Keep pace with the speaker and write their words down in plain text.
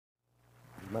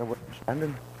Matter what I'm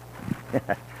standing.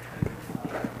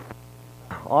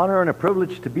 Honor and a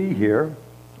privilege to be here.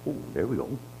 Oh, there we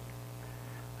go.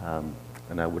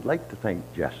 And I would like to thank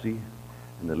Jesse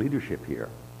and the leadership here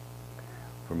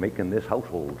for making this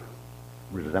household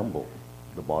resemble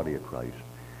the body of Christ.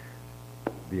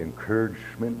 The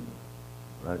encouragement,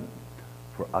 right,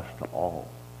 for us to all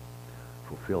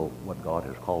fulfill what God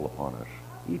has called upon us.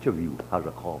 Each of you has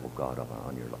a call of God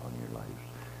on your lives.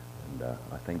 And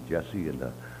I thank Jesse and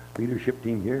the leadership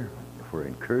team here for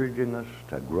encouraging us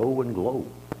to grow and glow.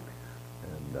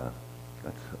 And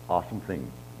that's an awesome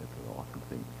thing. It's an awesome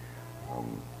thing.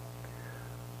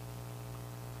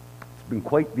 It's been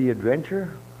quite the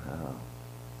adventure.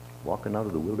 Walking out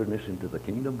of the wilderness into the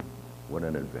kingdom. What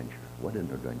an adventure. What an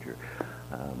adventure.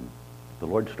 The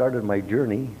Lord started my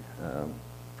journey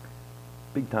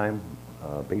big time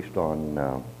based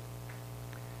on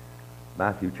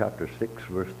Matthew chapter 6,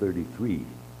 verse 33.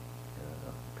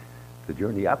 The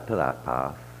journey up to that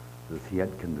path is he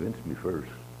had convinced me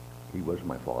first he was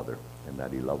my Father and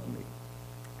that he loved me.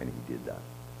 And he did that.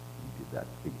 He did that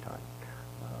big time.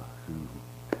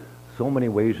 Through so many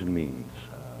ways and means.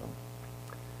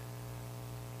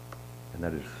 And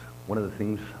that is one of the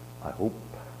things I hope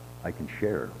I can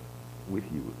share with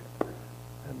you.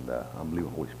 And I'm believing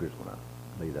the Holy Spirit's going to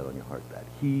lay that on your heart, that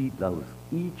he loves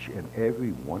each and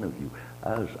every one of you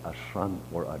as a son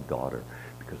or a daughter,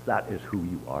 because that is who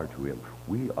you are to him.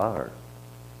 We are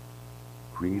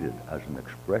created as an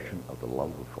expression of the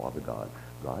love of Father God.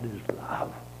 God is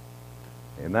love.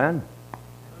 Amen?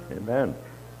 Amen.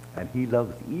 And he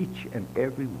loves each and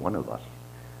every one of us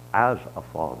as a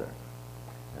father.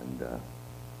 And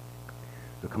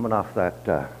so coming off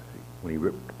that, when he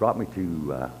brought me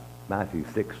to Matthew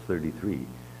 6:33,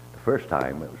 the first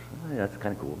time, it was, that's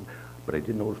kind of cool, but I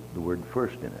didn't notice the word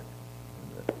first in it.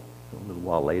 And, a little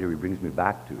while later, he brings me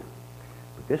back to it.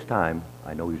 But this time,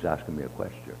 I know he's asking me a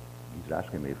question. He's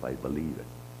asking me if I believe it,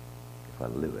 if I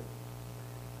live it.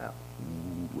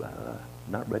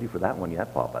 Not ready for that one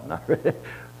yet, Papa. Not ready.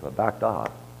 So I backed off.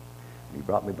 And he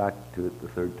brought me back to it the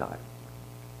third time.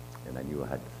 And I knew I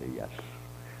had to say yes.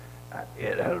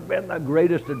 It has been the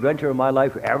greatest adventure of my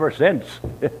life ever since.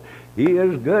 He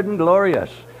is good and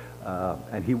glorious.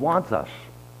 And he wants us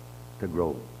to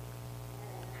grow.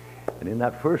 And in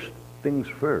that first things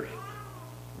first,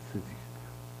 it says,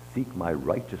 seek my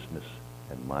righteousness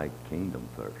and my kingdom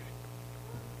first.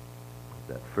 Is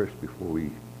that first before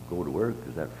we go to work?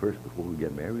 Is that first before we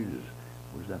get married?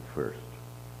 Where's that first?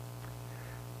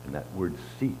 And that word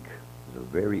seek is a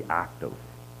very active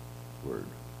word.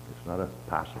 It's not a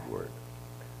passive word.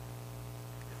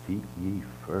 Seek ye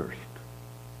first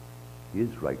his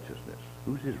righteousness.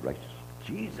 Who's his righteousness?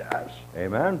 Jesus.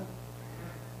 Amen?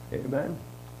 Amen?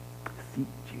 Seek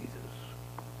Jesus.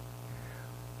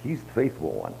 He's the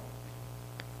faithful one.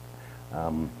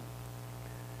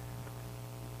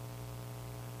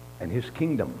 And his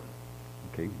kingdom,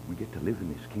 okay? We get to live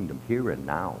in his kingdom here and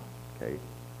now, okay?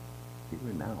 Here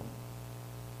and now.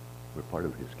 We're part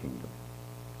of his kingdom.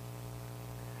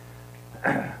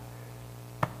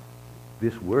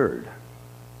 This word,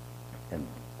 and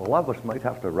a lot of us might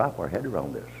have to wrap our head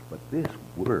around this, but this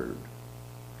word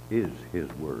is his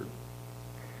word.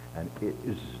 And it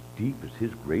is as deep as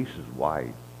his grace is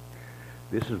wide.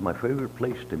 This is my favorite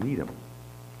place to meet him.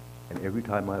 And every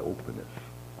time I open this,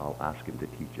 I'll ask him to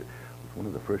teach it. It's one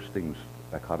of the first things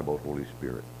I caught about Holy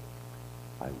Spirit.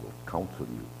 I will counsel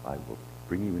you. I will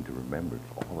bring you into remembrance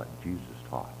all that Jesus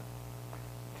taught.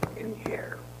 In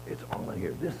here. It's all in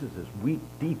here. This is as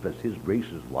deep as his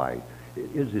grace is wide.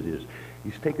 It is.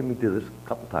 He's taken me to this a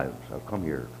couple times. I've come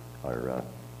here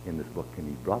in this book, and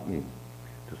he brought me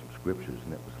to some scriptures,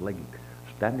 and it was like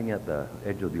standing at the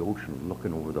edge of the ocean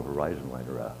looking over the horizon line,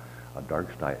 or a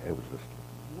dark sky. It was just,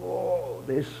 whoa,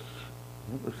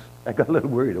 I got a little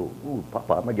worried. Oh,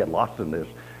 Papa, I'm going to get lost in this.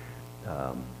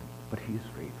 But he is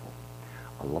faithful.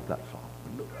 I love that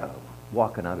song.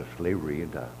 Walking out of slavery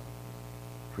into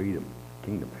freedom,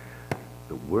 kingdom.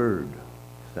 The word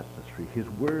sets us free. His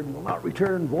word will not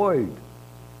return void.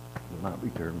 Will not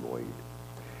return void.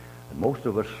 And most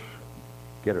of us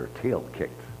get our tail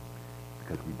kicked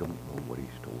because we don't know what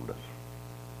he's told us.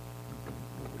 We don't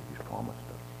know what he's promised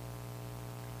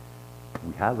us.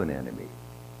 We have an enemy.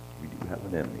 We do have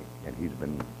an enemy, and he's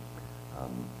been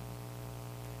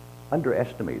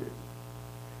underestimated.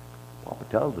 Papa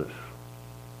tells us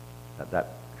that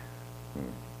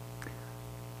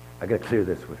I got to clear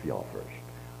this with y'all first.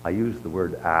 I use the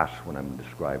word ass when I'm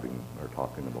describing or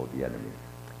talking about the enemy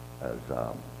as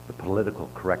the political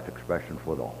correct expression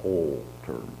for the whole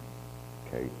term.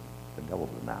 Okay? The devil's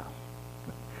an ass.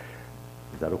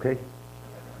 Is that okay?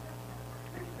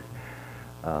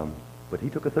 But he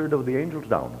took a third of the angels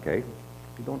down, okay?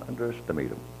 You don't underestimate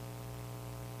him.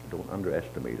 You don't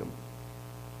underestimate him.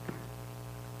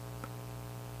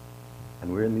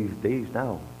 And we're in these days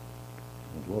now,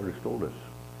 as the Lord has told us,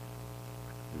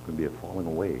 there's going to be a falling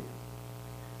away.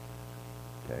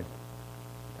 Okay?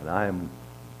 And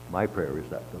my prayer is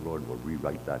that the Lord will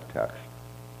rewrite that text.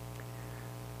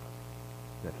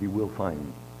 That he will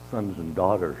find sons and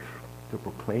daughters to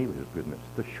proclaim his goodness,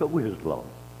 to show his love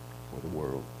for the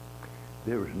world.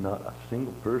 There is not a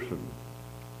single person.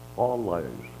 All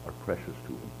lives are precious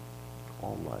to him.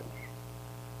 All lives.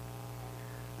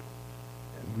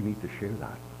 And we need to share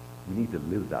that. We need to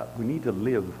live that. We need to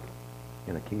live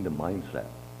in a kingdom mindset,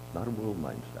 not a world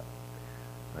mindset.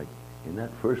 Right? In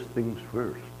that first things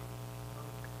first,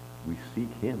 we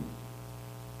seek him.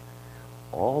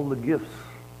 All the gifts,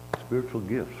 spiritual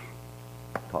gifts,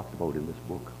 talked about in this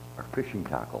book, are fishing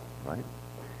tackle, right?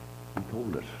 He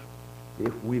told us,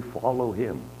 if we follow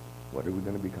him, what are we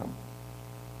going to become?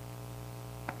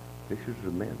 Fishers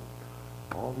of men.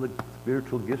 All the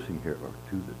spiritual gifts in here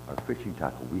are fishing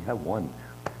tackle. We have one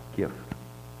gift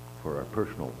for our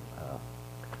personal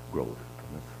growth,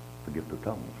 and that's the gift of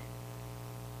tongues.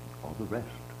 All the rest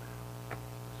is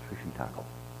fishing tackle.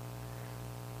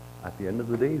 At the end of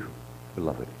the day,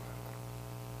 beloved,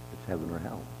 it's heaven or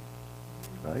hell,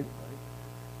 right?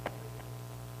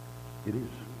 It is.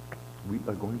 We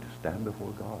are going to stand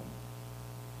before God.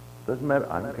 Doesn't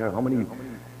matter. I don't care how many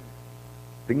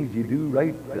things you do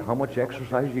right, how much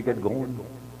exercise you get going,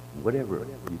 whatever.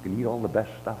 You can eat all the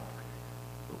best stuff,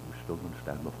 but we're still going to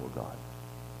stand before God.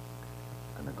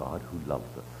 And a God who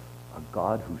loves us. A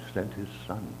God who sent his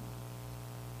Son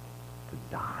to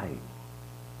die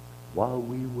while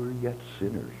we were yet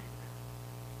sinners.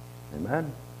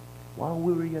 Amen? While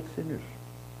we were yet sinners.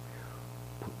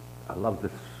 I love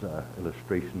this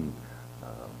illustration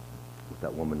with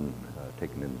that woman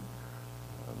taken in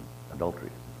adultery.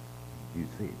 You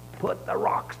see, put the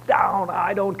rocks down.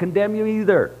 I don't condemn you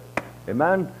either.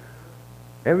 Amen?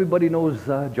 Everybody knows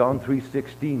John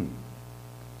 3:16.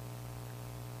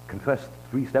 Confess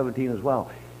 3:17 as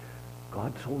well.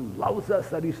 God so loves us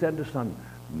that he sent his Son,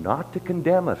 not to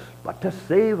condemn us, but to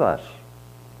save us.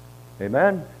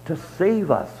 Amen? To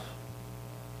save us.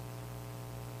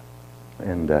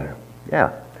 And,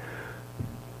 yeah,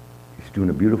 he's doing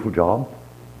a beautiful job.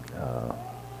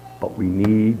 But we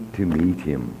need to meet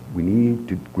him. We need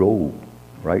to grow,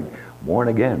 right? Born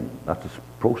again. That's a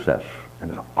process. And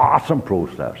it's an awesome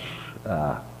process.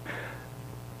 A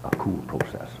cool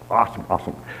process.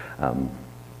 Awesome.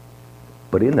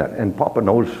 But in that, and Papa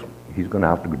knows he's going to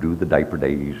have to do the diaper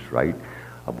days, right?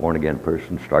 A born-again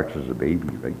person starts as a baby,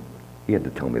 right? He had to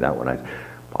tell me that when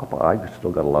Papa, I've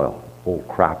still got a lot of old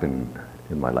crap in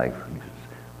my life. And he says,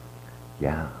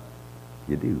 yeah,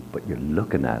 you do, but you're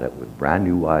looking at it with brand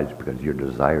new eyes because your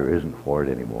desire isn't for it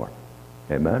anymore.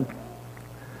 Amen?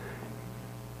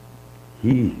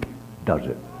 He does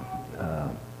it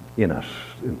in us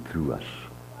and through us.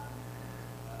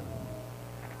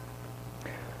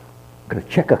 I'm going to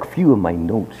check a few of my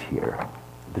notes here.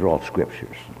 They're all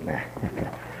scriptures.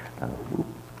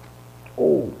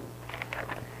 Oh,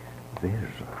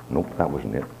 nope, that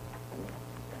wasn't it.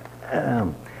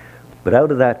 But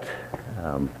out of that,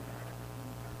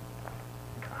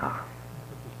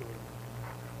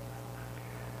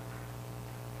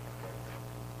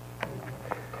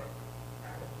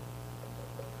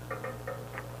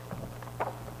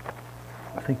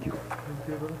 thank you.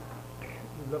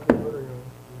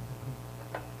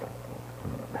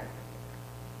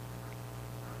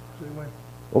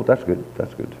 Oh, that's good.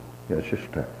 That's good. Yeah, it's just.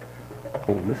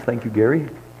 Thank you, Gary.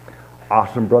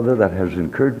 Awesome brother that has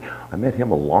encouraged. I met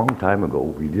him a long time ago.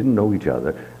 We didn't know each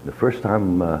other. The first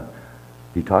time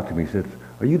he talked to me, he said,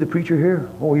 "Are you the preacher here?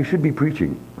 Oh, you should be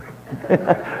preaching."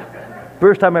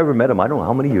 First time I ever met him. I don't know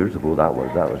how many years ago that was.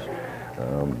 That was.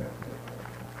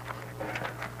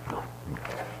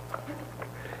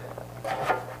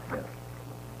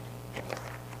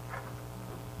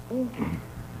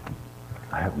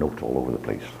 I have notes all over the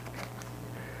place.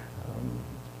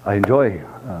 I enjoy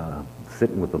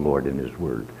sitting with the Lord in his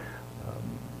word.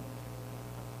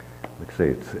 Like I say,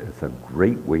 it's a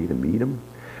great way to meet him.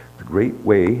 It's a great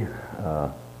way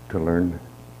to learn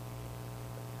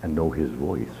and know his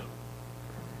voice.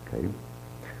 Okay?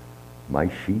 My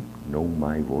sheep know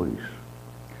my voice.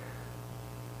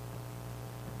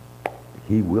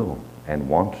 He will and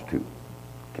wants to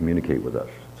communicate with us.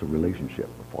 It's a relationship,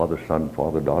 a father-son,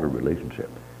 father-daughter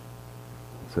relationship.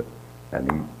 It's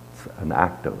an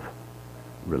active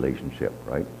relationship,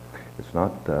 right? It's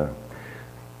not, but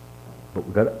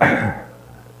we've got to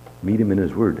Meet him in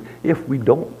his word. If we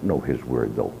don't know his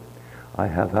word, though, I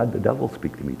have had the devil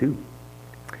speak to me too.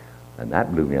 And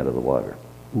that blew me out of the water.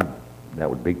 Ooh, that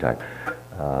was big time.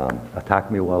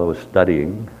 Attacked me while I was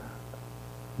studying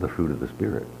the fruit of the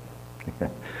Spirit.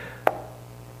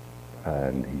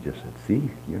 And he just said, see,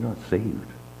 you're not saved.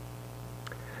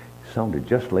 It sounded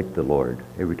just like the Lord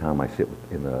every time I sit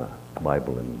in the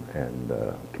Bible and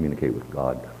communicate with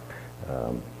God.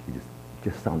 He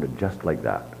just sounded just like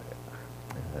that.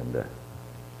 And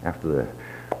after the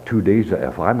 2 days,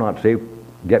 if I'm not saved,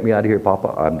 get me out of here, Papa.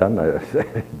 I'm done.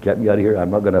 Get me out of here.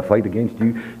 I'm not going to fight against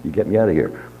you. You get me out of here.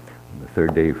 And the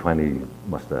third day, finally,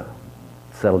 must have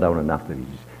settled down enough that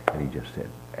he just said,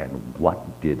 and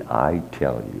what did I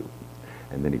tell you?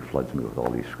 And then he floods me with all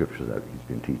these scriptures that he's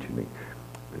been teaching me.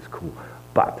 It's cool.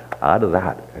 But out of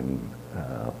that, and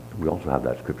we also have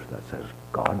that scripture that says,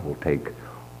 God will take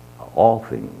all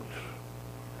things,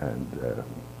 and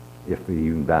if they're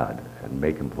even bad, and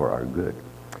make them for our good.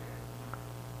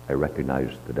 I recognize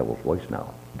the devil's voice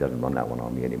now. He doesn't run that one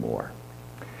on me anymore.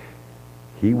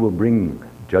 He will bring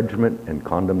judgment and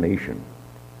condemnation.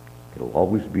 It'll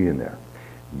always be in there.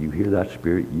 You hear that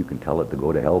spirit, you can tell it to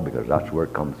go to hell, because that's where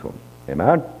it comes from.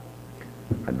 Amen?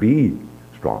 And be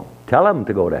strong. Tell him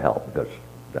to go to hell, because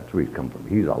that's where he's come from.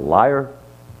 He's a liar,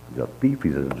 he's a thief,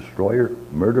 he's a destroyer,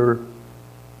 murderer.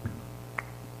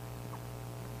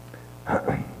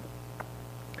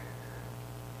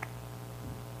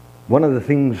 One of the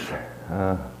things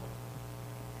that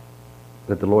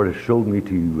the Lord has showed me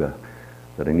to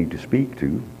that I need to speak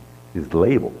to is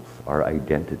labels, our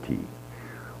identity.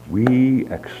 We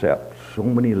accept so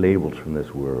many labels from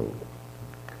this world.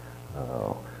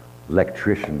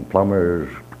 Electrician, plumbers,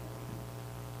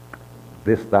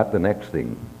 this, that, the next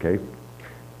thing, okay?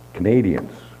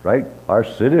 Canadians, right? Our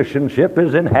citizenship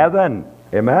is in heaven.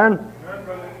 Amen?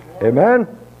 Amen?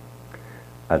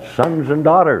 As sons and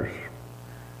daughters.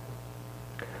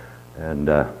 And,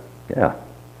 yeah.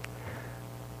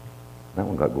 That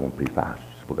one got going pretty fast.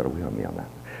 People got away on me on that.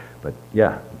 But,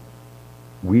 yeah.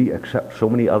 We accept so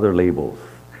many other labels,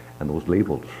 and those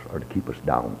labels are to keep us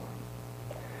down.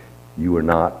 You are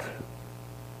not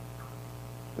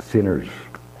sinners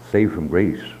saved from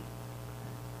grace.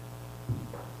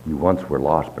 You once were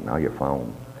lost, but now you're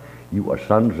found. You are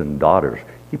sons and daughters.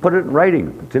 He put it in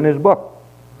writing. It's in his book.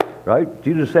 Right?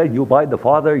 Jesus said, you abide the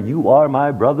Father, you are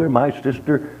my brother, my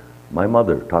sister, my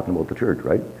mother. Talking about the church,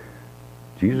 right?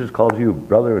 Jesus calls you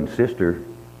brother and sister.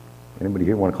 Anybody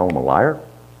here want to call him a liar?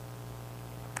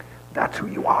 That's who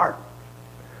you are.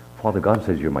 Father God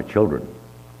says you're my children.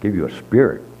 Give you a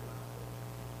spirit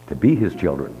to be his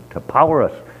children, to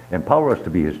empower us to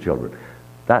be his children.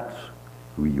 That's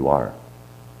who you are.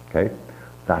 Okay?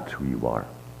 That's who you are.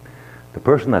 The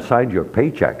person that signed your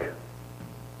paycheck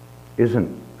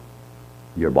isn't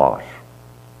your boss,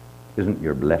 isn't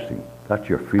your blessing. That's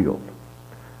your field.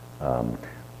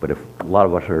 But if a lot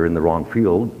of us are in the wrong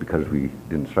field because we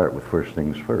didn't start with first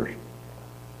things first.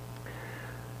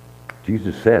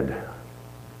 Jesus said,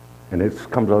 and this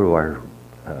comes out of our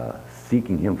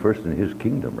seeking him first in his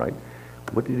kingdom, right?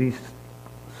 What did he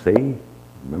say?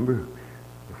 Remember,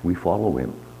 if we follow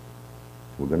him,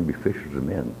 we're going to be fishers of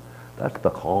men. That's the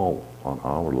call on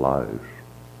our lives.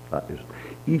 That is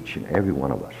each and every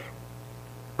one of us.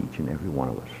 Each and every one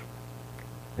of us.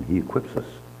 And he equips us.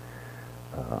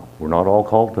 We're not all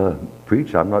called to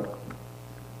preach. I'm not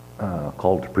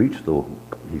called to preach, though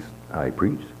I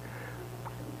preach.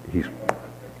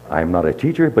 I'm not a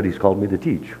teacher, but he's called me to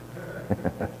teach.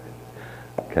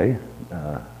 Okay?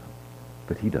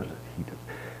 But he does it. He does it.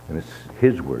 And it's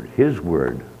his word. His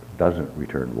word doesn't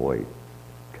return void.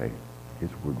 Okay? His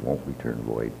word won't return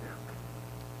void.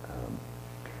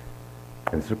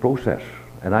 And it's a process.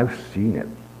 And I've seen it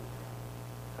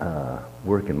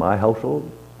work in my household.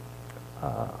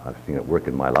 I've seen it work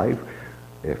in my life.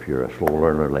 If you're a slow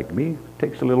learner like me, it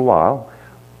takes a little while.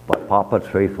 But Papa's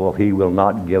faithful. He will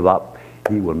not give up.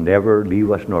 He will never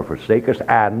leave us nor forsake us.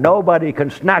 And nobody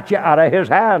can snatch you out of his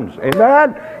hands.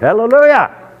 Amen? Hallelujah.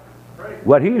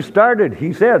 What he started,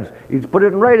 he says, he's put it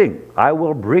in writing. I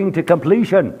will bring to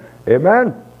completion.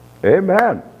 Amen?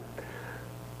 Amen.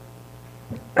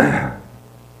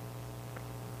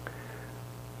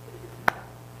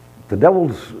 The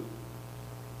devil's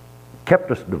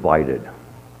kept us divided.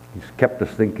 He's kept us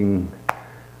thinking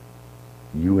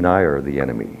you and I are the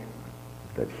enemy,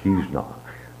 that he's not.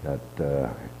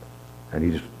 And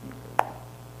he's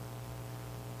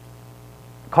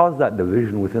caused that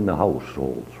division within the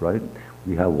households, right?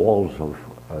 We have walls of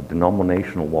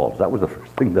denominational walls. That was the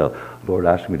first thing the Lord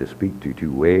asked me to speak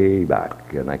to way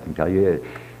back. And I can tell you,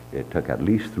 it took at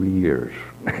least 3 years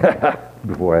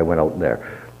before I went out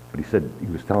there. But he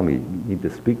was telling me, you need to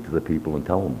speak to the people and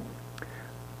tell them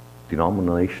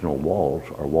denominational walls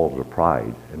are walls of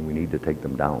pride, and we need to take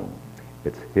them down.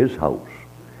 It's his house.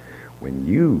 When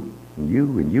you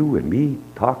and me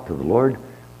talk to the Lord,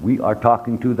 we are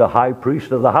talking to the high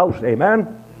priest of the house.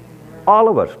 Amen? All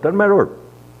of us. Doesn't matter.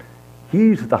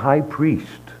 He's the high priest.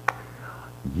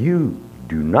 You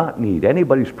do not need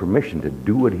anybody's permission to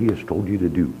do what he has told you to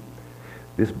do.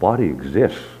 This body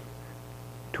exists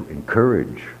to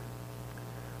encourage,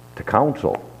 to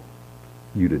counsel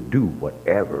you to do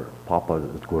whatever Papa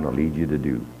is going to lead you to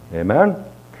do. Amen?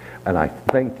 And I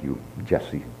thank you,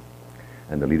 Jesse,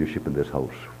 and the leadership in this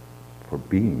house for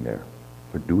being there,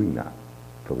 for doing that,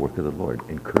 for the work of the Lord,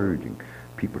 encouraging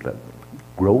people that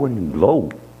grow and glow.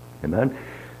 Amen?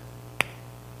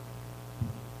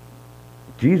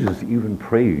 Jesus even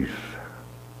prays,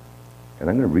 and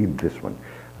I'm going to read this one,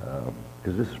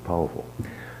 because this is powerful.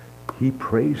 He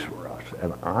prays for us,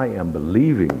 and I am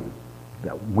believing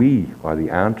that we are the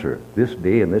answer, this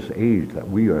day and this age, that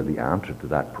we are the answer to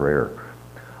that prayer.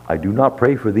 I do not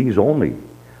pray for these only,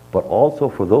 but also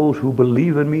for those who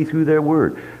believe in me through their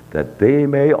word, that they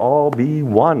may all be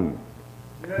one.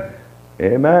 Yes.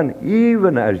 Amen.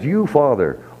 Even as you,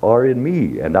 Father, are in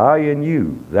me, and I in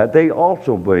you, that they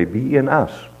also may be in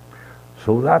us,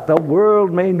 so that the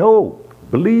world may know,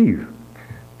 believe,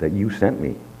 that you sent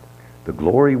me. The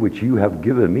glory which you have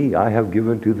given me, I have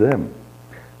given to them,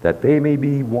 that they may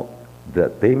be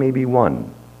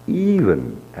one,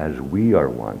 even as we are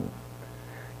one.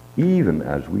 Even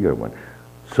as we are one.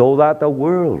 So that the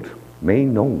world may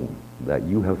know that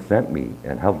you have sent me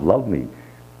and have loved me,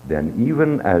 then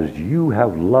even as you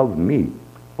have loved me.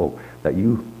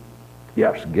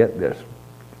 Yes, get this.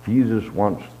 Jesus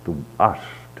wants us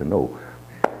to know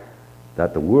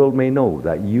that the world may know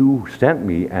that you sent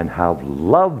me and have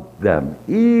loved them,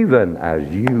 even as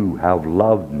you have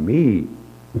loved me.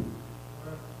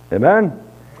 Amen?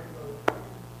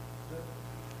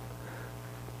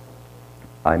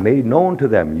 I made known to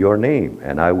them your name,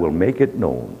 and I will make it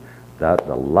known, that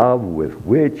the love with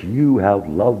which you have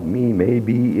loved me may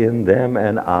be in them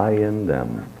and I in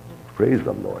them. Praise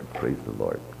the Lord. Praise the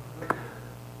Lord.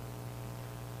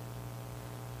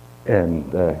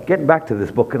 And getting back to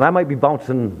this book, and I might be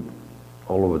bouncing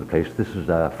all over the place. This is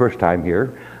the first time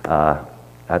here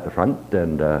at the front,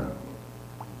 and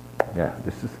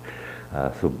this is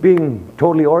so being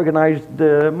totally organized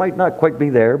might not quite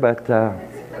be there, but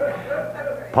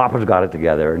Papa's got it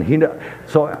together, and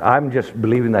so I'm just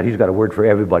believing that he's got a word for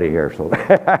everybody here.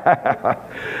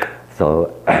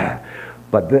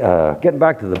 But getting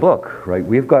back to the book, right?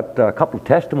 We've got a couple of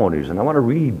testimonies, and I want to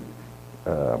read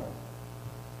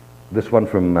this one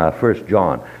from 1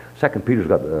 John. 2 Peter's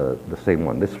got the same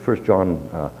one. This 1 John.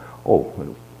 I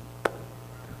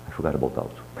forgot about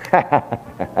those.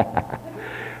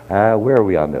 Where are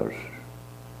we on those?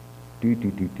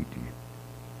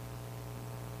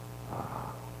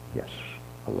 Yes,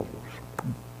 I love those.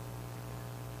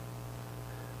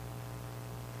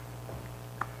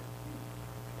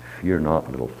 Fear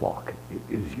not, little flock. It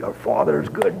is your Father's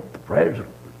good pleasure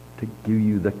to give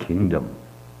you the kingdom.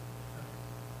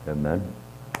 Amen.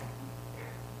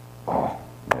 Oh,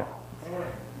 yeah.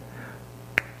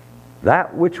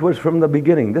 That which was from the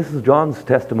beginning. This is John's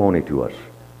testimony to us.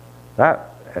 A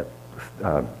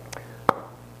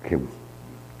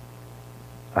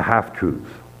half-truth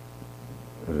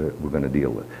we're going to deal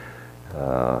with.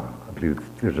 I believe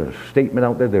there's a statement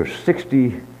out there. There's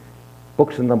 60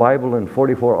 books in the Bible and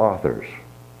 44 authors.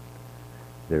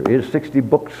 There is 60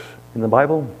 books in the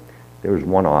Bible. There's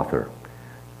one author.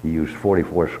 He used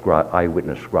 44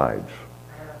 eyewitness scribes.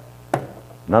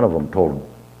 None of them told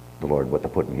the Lord what to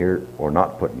put in here or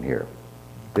not put in here.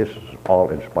 This is all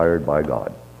inspired by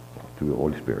God through the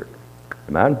Holy Spirit.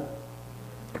 Amen?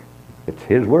 It's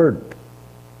His Word.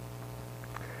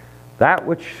 That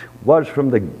which was from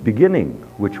the beginning,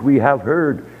 which we have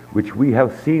heard, which we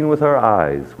have seen with our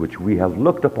eyes, which we have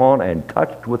looked upon and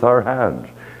touched with our hands,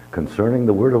 concerning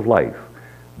the word of life.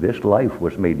 This life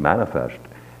was made manifest,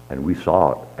 and we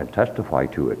saw it, and testify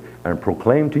to it, and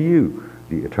proclaim to you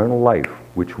the eternal life,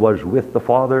 which was with the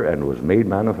Father, and was made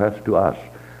manifest to us.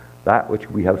 That which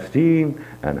we have seen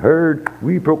and heard,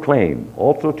 we proclaim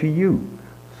also to you,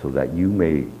 so that you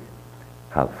may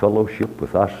have fellowship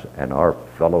with us, and our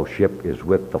fellowship is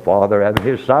with the Father and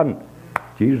His Son,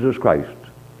 Jesus Christ.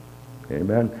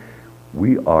 Amen.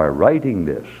 We are writing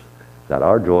this that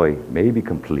our joy may be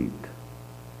complete.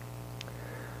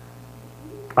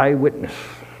 Eyewitness.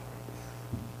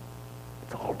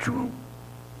 It's all true.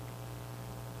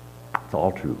 It's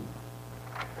all true.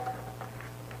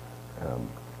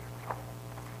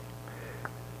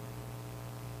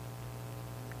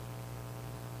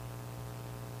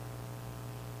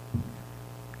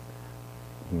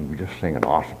 We just sang an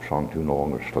awesome song too, no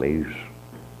longer slaves.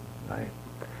 Right?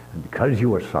 And because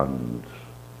you are sons,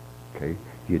 okay,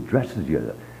 he addresses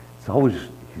you. It's always,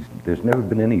 there's never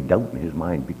been any doubt in his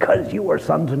mind. Because you are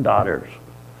sons and daughters,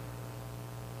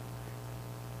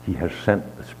 he has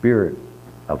sent the Spirit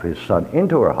of his Son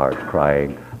into our hearts,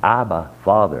 crying, Abba,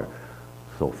 Father.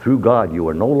 So through God, you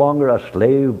are no longer a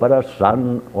slave, but a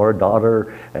son or a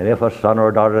daughter, and if a son or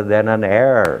a daughter, then an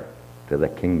heir to the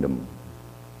kingdom,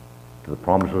 to the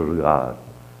promises of God.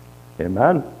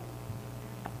 Amen?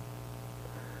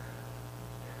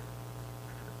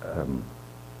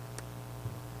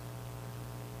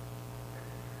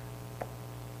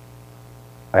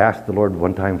 I asked the Lord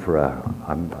one time for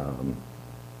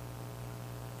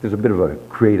there's a bit of a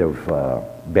creative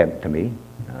bent to me.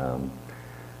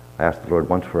 I asked the Lord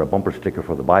once for a bumper sticker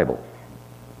for the Bible,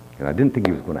 and I didn't think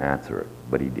he was going to answer it,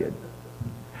 but he did.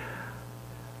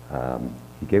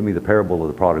 He gave me the parable of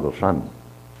the prodigal son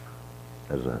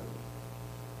as a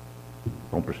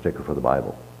bumper sticker for the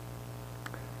Bible.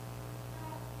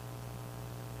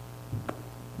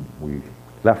 We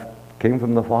came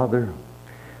from the Father,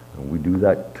 and we do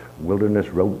that wilderness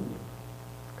road,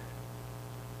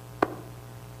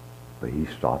 but he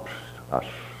stops us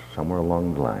somewhere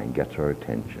along the line, gets our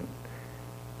attention,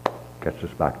 gets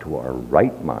us back to our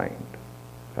right mind,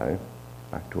 okay?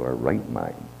 Back to our right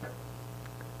mind,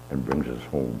 and brings us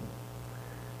home.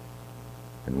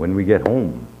 And when we get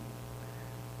home,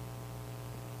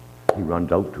 he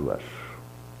runs out to us.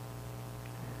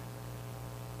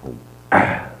 Oh.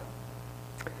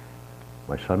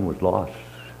 My son was lost,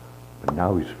 but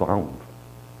now he's found.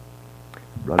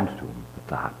 Runs to him with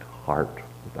that heart,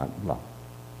 with that love.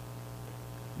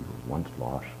 You were once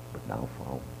lost, but now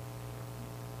found.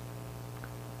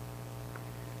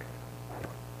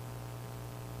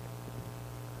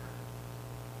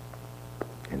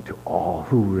 And to all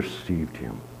who received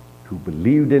him, who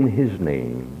believed in his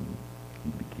name,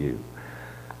 he gave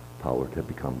power to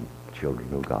become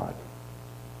children of God.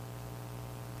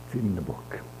 It's in the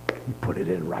book. He put it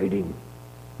in writing.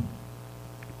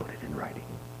 He put it in writing.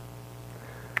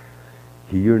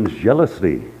 He yearns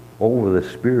jealously over the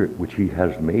Spirit which he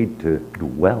has made to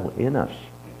dwell in us.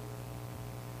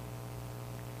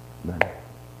 Amen.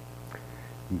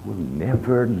 He will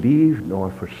never leave nor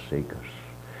forsake us.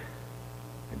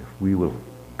 And if we will,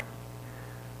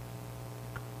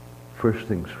 first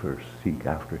things first, seek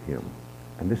after him.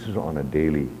 And this is on a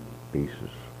daily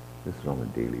basis. This is on a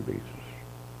daily basis.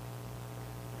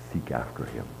 Seek after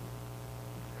him.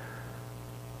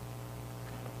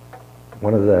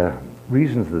 One of the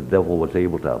reasons the devil was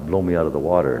able to blow me out of the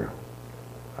water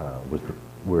was the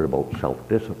word about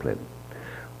self-discipline.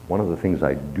 One of the things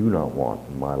I do not want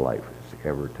in my life is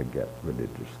ever to get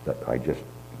religious, that I just,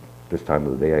 this time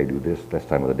of the day I do this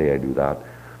time of the day I do that.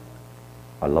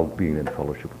 I love being in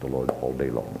fellowship with the Lord all day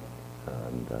long.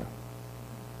 And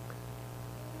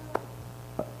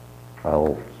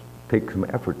I'll take some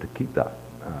effort to keep that,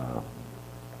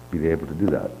 be able to do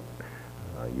that.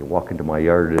 You walk into my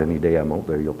yard any day I'm out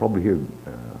there, you'll probably hear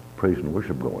praise and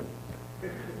worship going.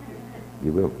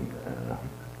 You will.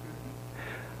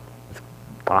 It's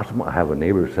awesome. I have a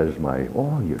neighbor who says,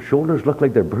 your shoulders look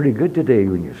like they're pretty good today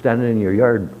when you're standing in your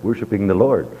yard worshiping the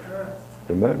Lord.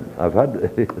 Amen. I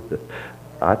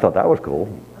thought that was cool.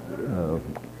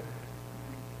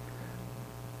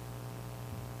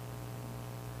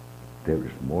 There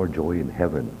is more joy in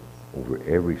heaven over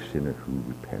every sinner who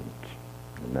repents.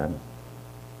 Amen.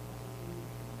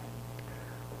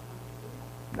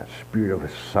 That Spirit of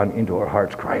his Son into our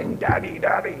hearts crying, Daddy,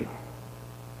 Daddy.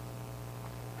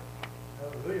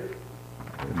 Hallelujah.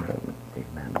 Amen.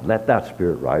 Amen. Let that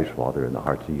Spirit rise, Father, in the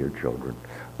hearts of your children.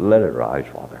 Let it rise,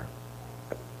 Father.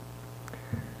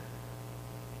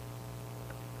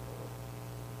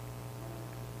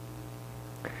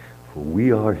 For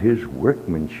we are his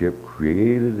workmanship,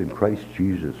 created in Christ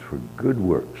Jesus for good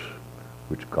works,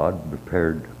 which God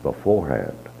prepared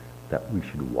beforehand, that we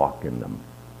should walk in them.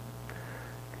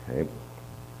 Okay? It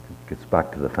gets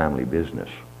back to the family business.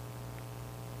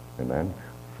 Amen?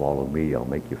 Follow me, I'll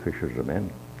make you fishers of men.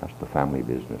 That's the family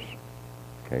business.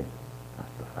 Okay?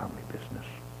 That's the family business.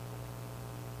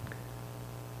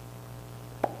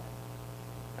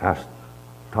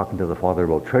 Talking to the Father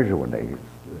about treasure one day.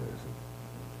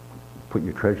 Put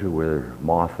your treasure where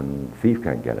moth and thief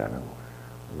can't get at it.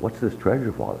 What's this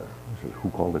treasure, Father? I said, who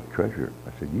called it treasure?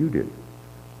 I said, you did.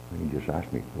 And he just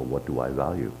asked me, well, what do I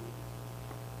value?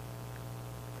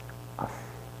 Us.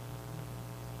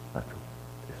 That's what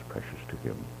is precious to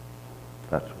him.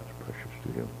 That's what's precious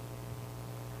to him.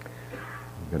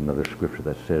 We've got another scripture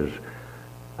that says,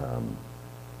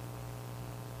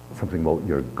 something about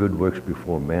your good works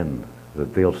before men,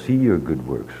 that they'll see your good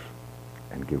works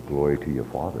and give glory to your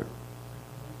Father.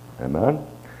 Amen?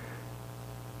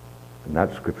 And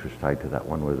that scripture's tied to that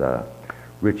one where the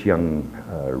rich young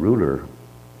ruler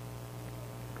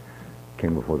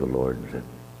came before the Lord and said,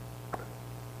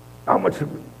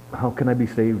 how can I be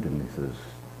saved? And he says,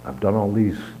 I've done all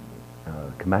these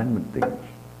commandment things.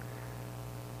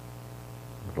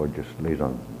 The Lord just lays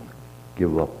on,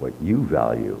 give up what you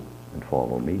value and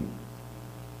follow me.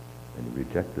 And he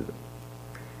rejected it.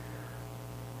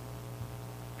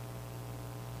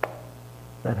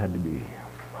 That had to be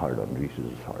hard on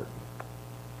Jesus' heart.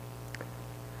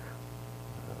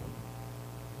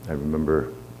 I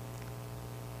remember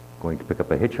going to pick up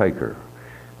a hitchhiker.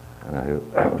 And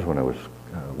that was when I was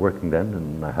working then,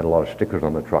 and I had a lot of stickers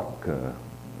on the truck to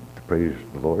praise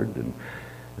the Lord. And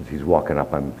as he's walking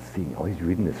up, I'm seeing, oh, he's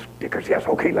reading the stickers. Yes,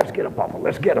 okay, let's get him, Papa,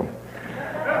 let's get him.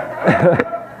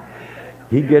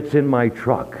 He gets in my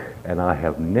truck, and I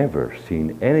have never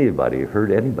seen anybody,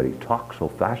 heard anybody talk so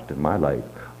fast in my life.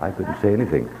 I couldn't say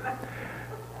anything.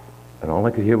 And all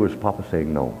I could hear was Papa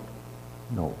saying, no,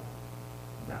 no,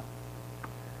 no.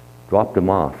 Dropped him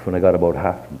off when I got about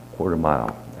quarter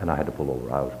mile, and I had to pull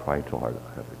over. I was crying so hard.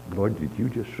 I said, Lord, did you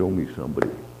just show me somebody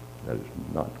that is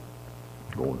not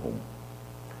going home?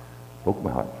 Broke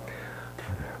my heart.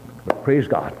 But praise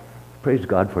God. Praise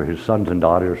God for his sons and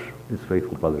daughters, his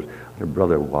faithful brothers. Their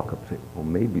brother would walk up and say, well,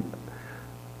 maybe,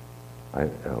 he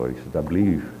says, I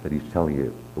believe that he's telling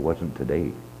you it wasn't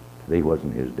today. Today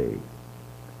wasn't his day.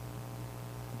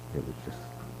 It was just,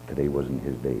 today wasn't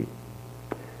his day.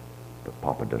 But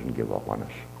Papa doesn't give up on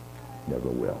us. Never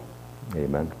will.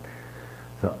 Amen.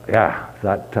 So, yeah,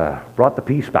 that brought the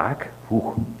peace back.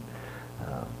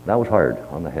 That was hard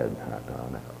on the head.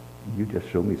 You just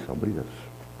showed me somebody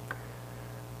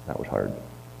that was hard.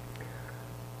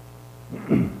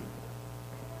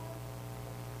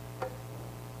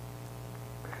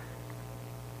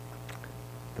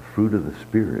 The fruit of the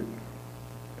Spirit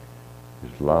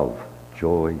is love,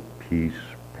 joy, peace,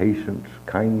 patience,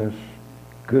 kindness,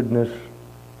 goodness,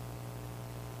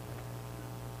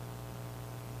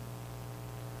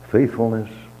 faithfulness,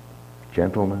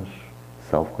 gentleness,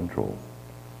 self-control.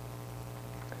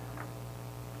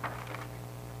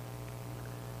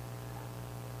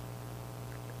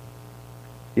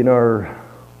 In our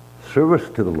service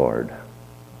to the Lord,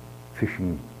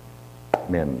 fishing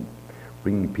men,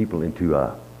 bringing people into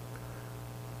a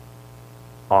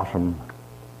awesome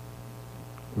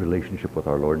relationship with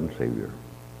our Lord and Savior.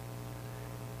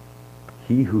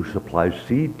 He who supplies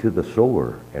seed to the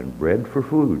sower and bread for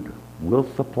food will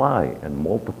supply and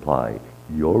multiply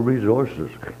your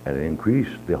resources and increase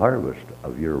the harvest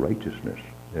of your righteousness.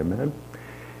 Amen?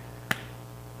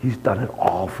 He's done it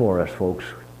all for us, folks.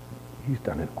 He's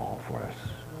done it all for us.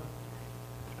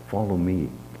 Follow me.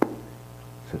 It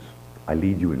says, I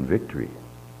lead you in victory.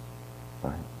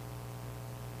 Right?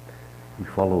 We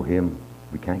follow him,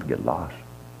 we can't get lost.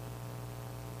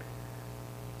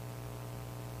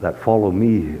 That follow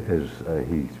me is,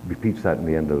 he repeats that in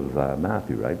the end of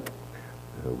Matthew, right?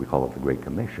 We call it the Great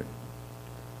Commission.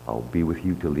 I'll be with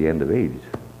you till the end of age.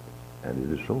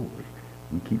 And it is so.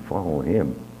 We keep following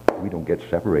him. We don't get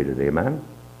separated, amen?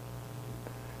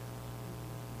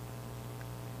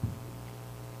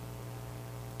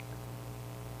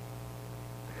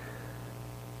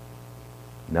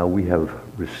 Now we have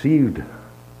received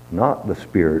not the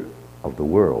spirit of the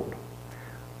world,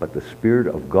 but the Spirit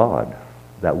of God,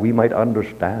 that we might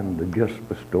understand the gifts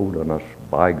bestowed on us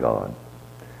by God.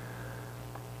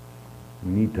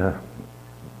 We need to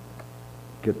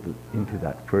get into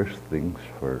that first things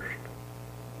first.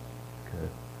 Okay?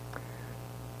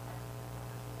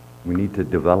 We need to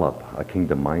develop a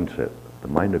kingdom mindset, the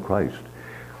mind of Christ.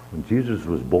 When Jesus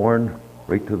was born,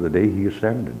 right to the day he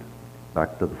ascended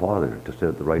back to the Father to sit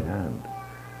at the right hand,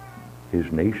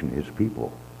 his nation, his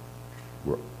people,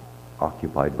 were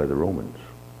occupied by the Romans.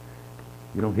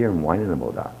 You don't hear him whining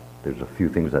about that. There's a few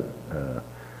things that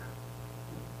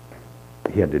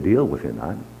he had to deal with in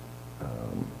that.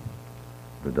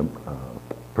 The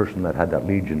person that had that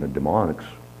legion of demonics,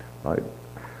 right?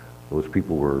 Those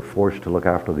people were forced to look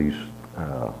after these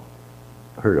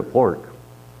herd of pork.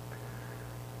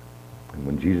 And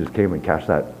when Jesus came and cast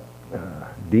that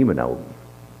demon out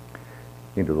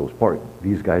into those pork,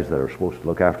 these guys that are supposed to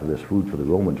look after this food for the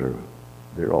Romans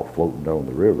they're all floating down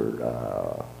the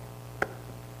river.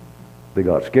 They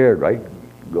got scared, right?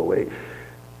 Go away.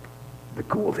 The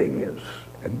cool thing is,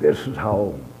 and this is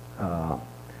how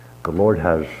the Lord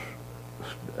has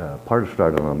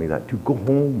started on me, that to go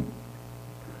home,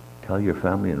 tell your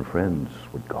family and friends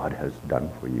what God has done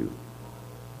for you.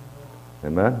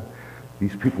 Amen?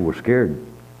 These people were scared.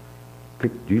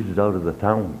 Kicked Jesus out of the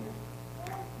town.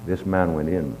 This man went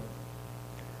in,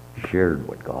 shared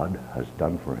what God has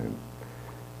done for him.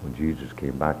 When Jesus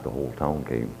came back, the whole town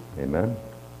came. Amen?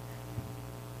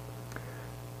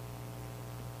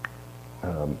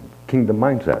 Kingdom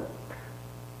mindset.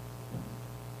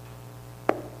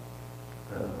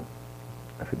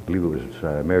 I believe it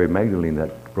was Mary Magdalene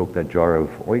that broke that jar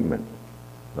of ointment.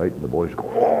 Right? And the boys go,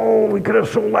 oh, we could have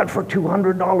sold that for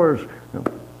 $200. No.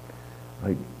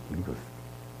 Right? And he goes,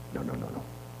 no.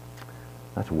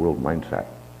 That's a world mindset.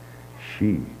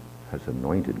 She has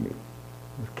anointed me.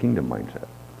 It's kingdom mindset.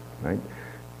 Right?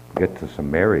 Get to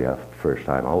Samaria first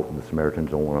time out, and the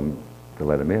Samaritans don't want him to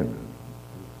let him in.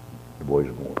 The boys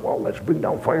are going, well, let's bring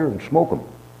down fire and smoke them.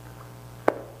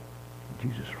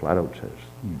 Jesus flat out says,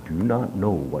 you do not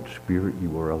know what spirit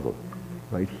you are of.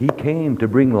 Right? He came to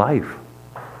bring life.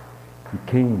 He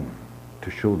came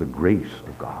to show the grace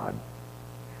of God,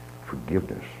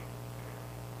 forgiveness.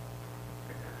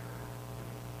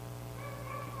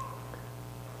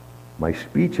 My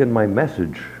speech and my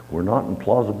message were not in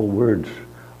plausible words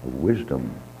of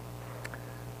wisdom,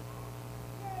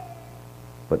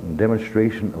 but in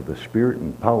demonstration of the Spirit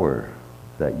and power,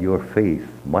 that your faith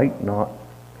might not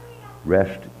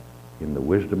rest in the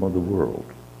wisdom of the world,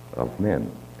 of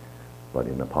men, but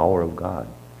in the power of God.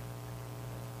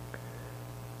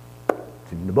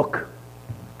 It's in the book.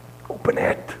 Open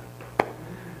it.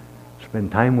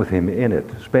 Spend time with him in it.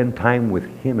 Spend time with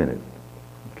him in it.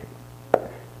 Okay.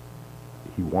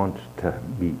 He wants to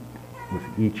meet with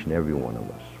each and every one of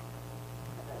us.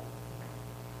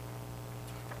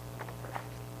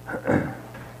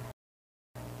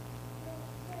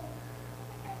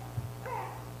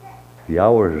 The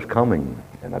hour is coming,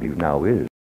 and I believe now is,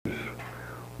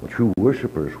 when true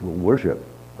worshipers will worship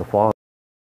the Father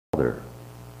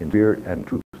in spirit and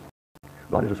truth.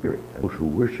 God is a spirit, and those who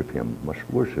worship him must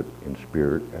worship in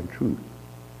spirit and truth.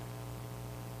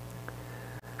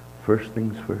 First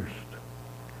things first.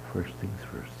 First things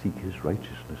first. Seek his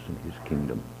righteousness and his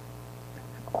kingdom.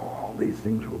 All these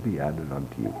things will be added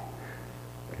unto you.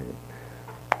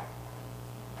 Okay.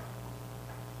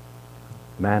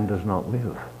 Man does not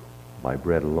live by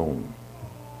bread alone,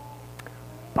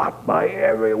 but by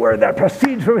every word that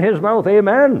proceeds from his mouth.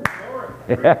 Amen.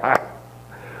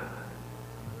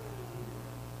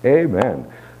 Amen.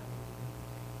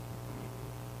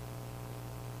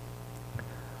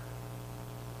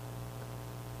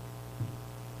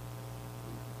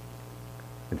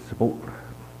 It's about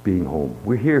being home.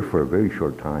 We're here for a very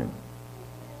short time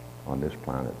on this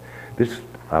planet.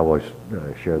 I always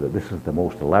share that this is the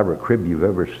most elaborate crib you've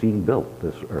ever seen built,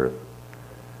 this earth.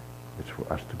 It's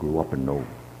for us to grow up and know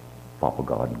Papa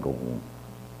God and go home.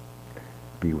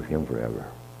 Be with him forever.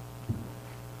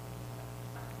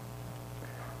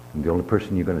 And the only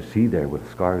person you're going to see there with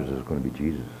scars is going to be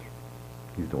Jesus.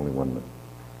 He's the only one that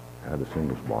had a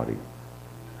sinless body.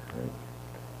 Right?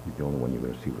 He's the only one you're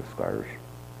going to see with scars.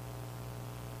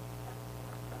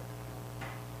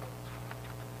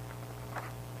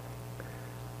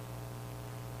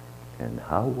 And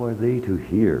how are they to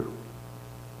hear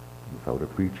without a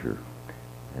preacher?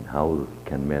 And how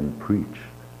can men preach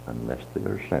unless they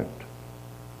are sent?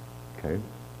 Okay?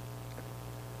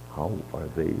 How are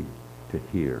they to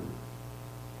hear?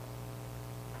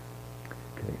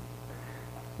 Okay.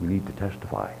 We need to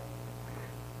testify.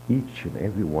 Each and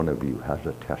every one of you has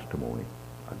a testimony,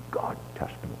 a God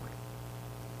testimony.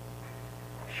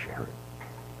 Share it.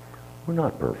 We're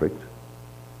not perfect.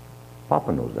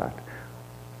 Papa knows that.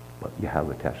 But you have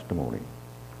a testimony.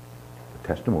 The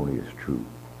testimony is true.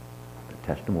 The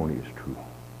testimony is true.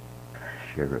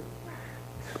 Share it.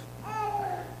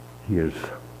 He has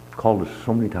called us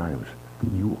so many times.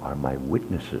 You are my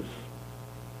witnesses.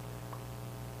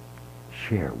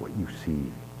 Share what you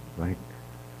see, right?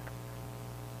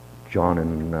 John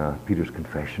and Peter's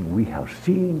confession, we have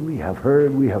seen, we have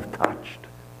heard, we have touched.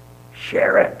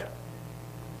 Share it.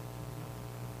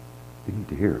 They need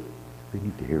to hear it. They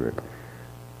need to hear it.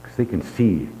 Because they can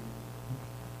see.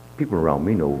 People around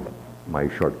me know my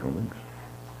shortcomings,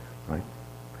 right?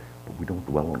 But we don't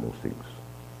dwell on those things,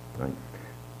 right?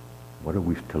 What are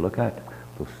we to look at?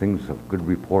 Those things of good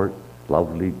report,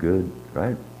 lovely, good,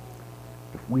 right?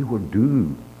 If we would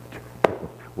do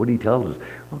what he tells us,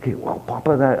 okay, well,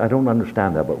 Papa, that I don't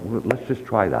understand that, but let's just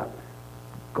try that.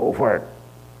 Go for it.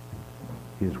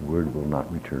 His word will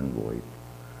not return void.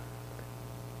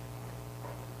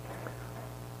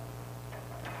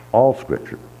 All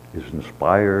Scripture is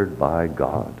inspired by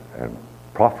God and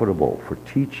profitable for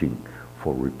teaching,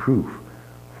 for reproof,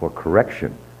 for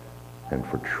correction, and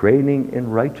for training in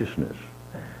righteousness,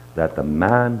 that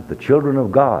the children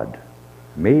of God,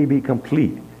 may be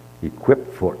complete,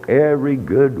 equipped for every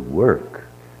good work.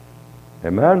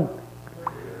 Amen?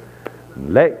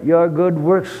 Let your good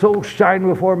works so shine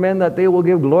before men that they will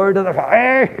give glory to the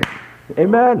Father.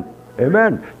 Amen.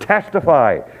 Amen.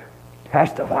 Testify.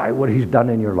 Testify what He's done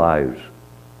in your lives.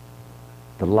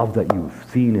 The love that you've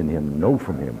seen in Him, know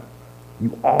from Him.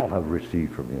 You all have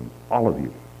received from Him. All of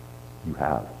you. You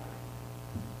have.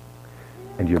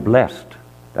 And you're blessed.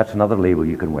 That's another label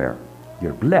you can wear.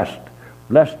 You're blessed.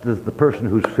 Blessed is the person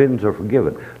whose sins are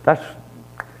forgiven.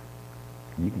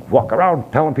 You can walk around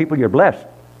telling people you're blessed.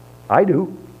 I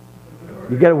do.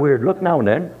 You get a weird look now and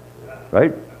then,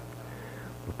 right?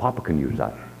 But Papa can use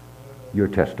that. Your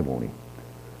testimony.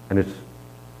 And it's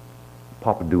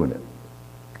Papa doing it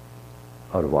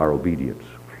out of our obedience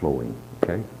flowing,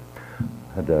 okay?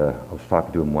 I was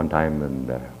talking to him one time, and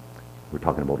we were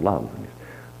talking about love.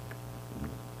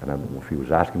 And I don't know if he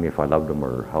was asking me if I loved him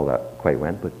or how that quite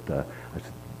went, but I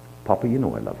said, Papa, you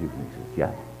know I love you. And he says,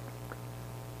 yeah.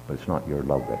 But it's not your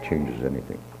love that changes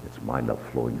anything. It's my love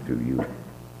flowing through you.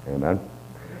 Amen?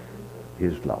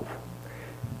 His love.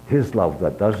 His love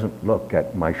that doesn't look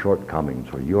at my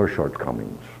shortcomings or your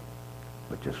shortcomings,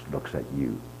 but just looks at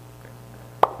you.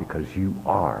 Because you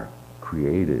are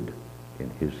created in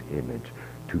His image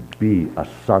to be a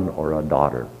son or a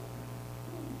daughter.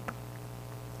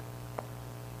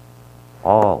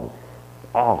 All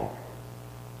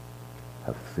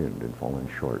have sinned and fallen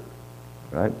short.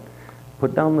 Right?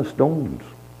 Put down the stones.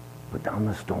 Put down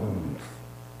the stones.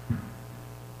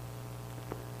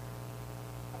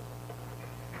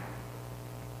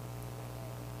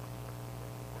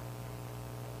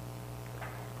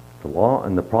 The law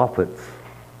and the prophets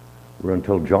were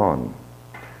until John.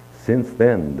 Since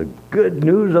then, the good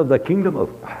news of the kingdom of...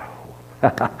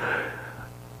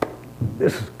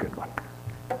 This is a good one.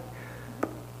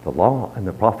 The law and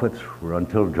the prophets were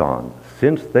until John.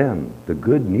 Since then, the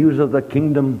good news of the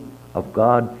kingdom of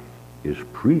God is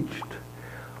preached.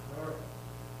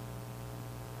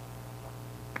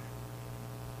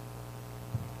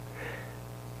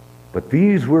 But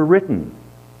these were written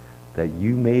that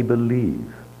you may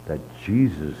believe that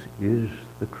Jesus is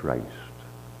the Christ.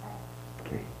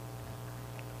 Okay.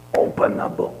 Open the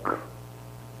book.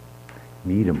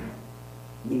 Meet Him.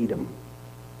 Meet Him.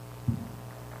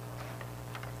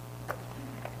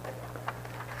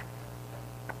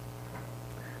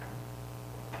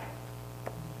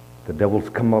 The devil's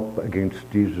come up against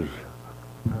Jesus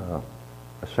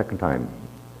a second time,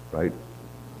 right?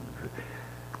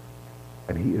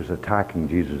 And he is attacking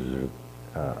Jesus'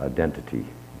 identity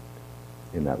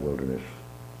in that wilderness.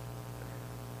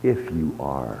 If you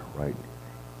are, right?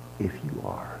 If you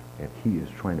are, and he is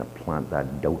trying to plant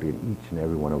that doubt in each and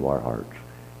every one of our hearts,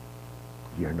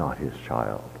 you're not his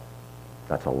child.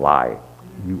 That's a lie.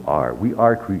 You are. We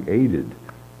are created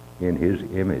in his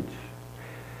image.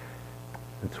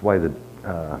 That's why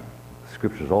the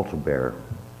scriptures also bear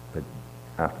that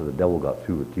after the devil got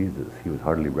through with Jesus, he was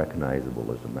hardly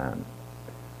recognizable as a man.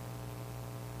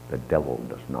 The devil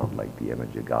does not like the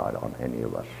image of God on any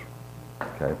of us.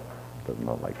 Okay? Does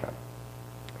not like that.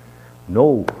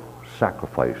 No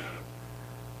sacrifice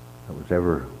that was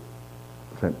ever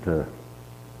sent to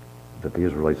that the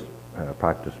Israelites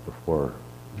practiced before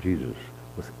Jesus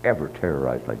was ever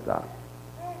terrorized like that.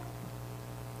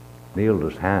 Nailed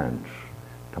his hands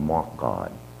to mock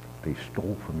God. They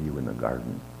stole from you in the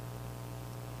garden.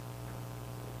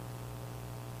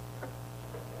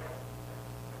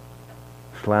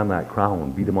 Slam that crown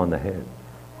and beat him on the head.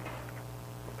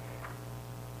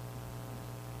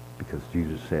 Because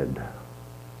Jesus said,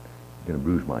 you're going to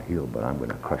bruise my heel, but I'm going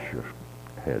to crush your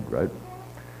head, right?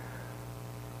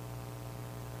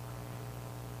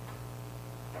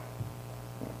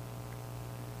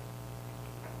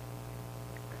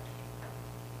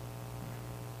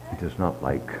 He does not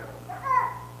like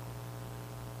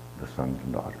the sons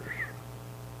and daughters.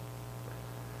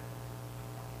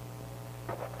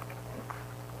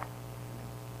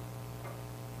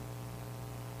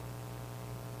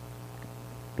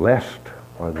 Blessed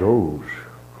are those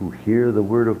who hear the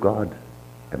word of God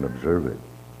and observe it.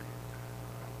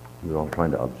 We're all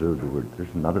trying to observe the word. There's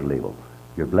another label.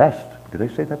 You're blessed. Did I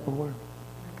say that before?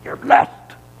 You're blessed.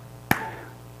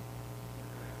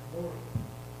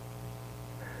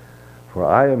 For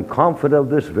I am confident of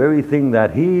this very thing,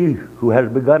 that he who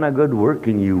has begun a good work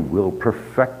in you will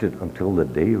perfect it until the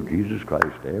day of Jesus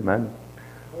Christ. Amen.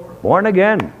 Born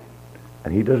again.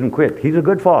 And he doesn't quit. He's a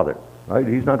good father. Right?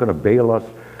 He's not going to bail us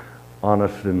on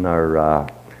us in our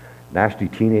nasty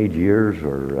teenage years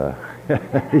or,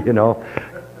 you know,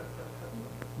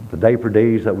 the diaper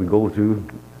days that we go through.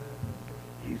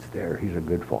 He's there. He's a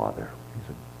good father. He's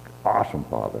an awesome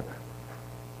father.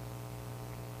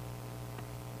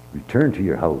 Return to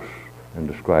your house and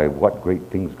describe what great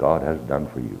things God has done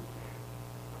for you.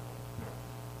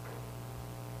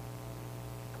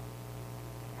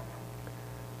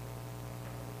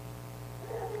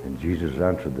 And Jesus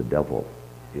answered the devil,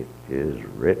 "It is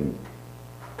written."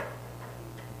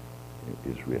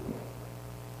 It is written.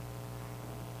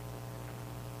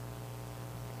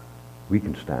 We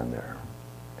can stand there,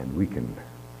 and we can,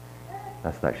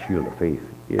 that's that shield of faith.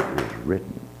 It is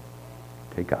written.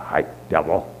 Take a hike,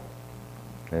 devil.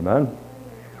 Amen?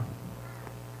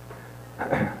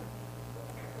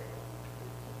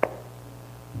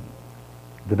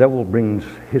 The devil brings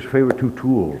his favorite two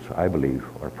tools, I believe,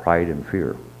 are pride and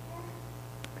fear.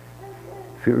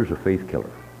 Fear is a faith killer,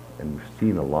 and we've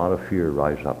seen a lot of fear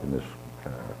rise up in this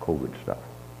COVID stuff.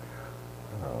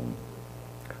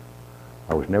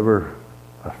 I was never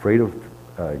afraid of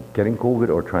getting COVID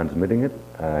or transmitting it.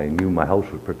 I knew my house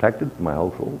was protected, my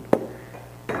household.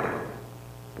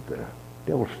 But the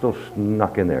devil still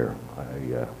snuck in there.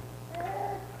 I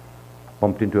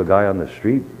bumped into a guy on the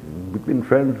street. We've been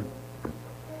friends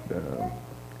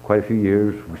quite a few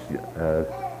years. We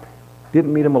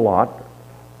didn't meet him a lot,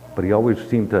 but he always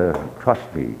seemed to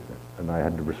trust me, and I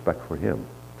had the respect for him.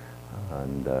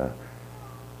 And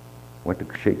went to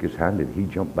shake his hand, and he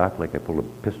jumped back like I pulled a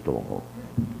pistol on him.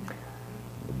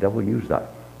 The devil used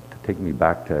that to take me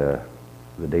back to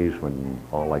the days when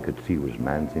all I could see was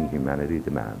man's inhumanity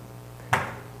to man.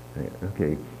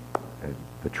 Okay,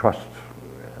 the trust,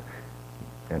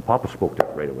 and Papa spoke to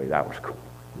it right away. That was cool.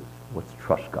 What's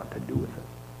trust got to do with it?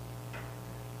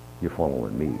 You're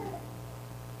following me.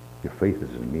 Your faith is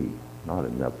in me, not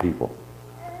in the people.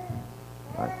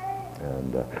 Right?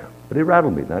 And but it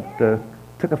rattled me. That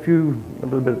took a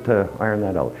little bit to iron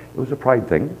that out. It was a pride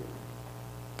thing.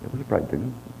 It was a pride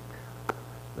thing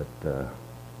that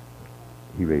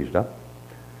he raised up,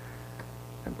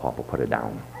 and Papa put it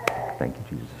down. Thank you,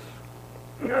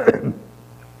 Jesus.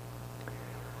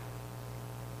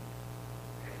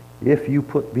 If you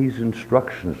put these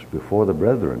instructions before the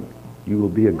brethren, you will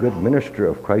be a good minister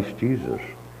of Christ Jesus,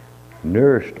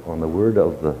 nourished on the word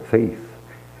of the faith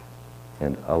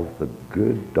and of the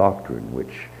good doctrine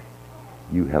which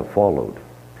you have followed.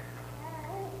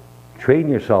 Train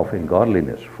yourself in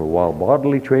godliness, for while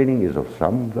bodily training is of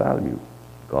some value,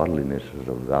 godliness is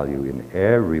of value in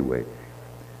every way,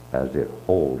 as it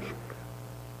holds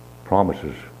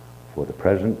promises for the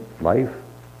present life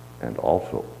and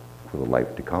also for the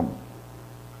life to come.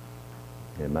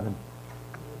 Amen.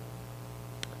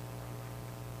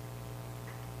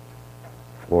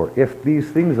 For if these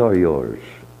things are yours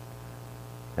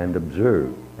and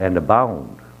observe and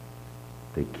abound,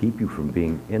 they keep you from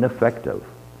being ineffective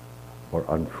or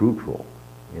unfruitful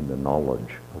in the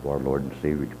knowledge of our Lord and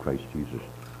Savior Christ Jesus.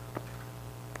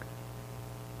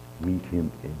 Meet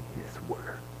him in his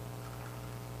word.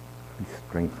 Be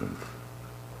strengthened.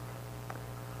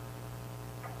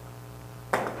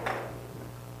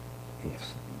 He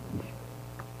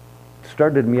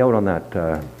started me out on that,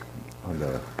 on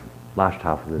the last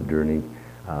half of the journey,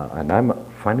 and I'm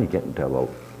finally getting to about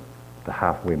the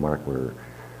halfway mark where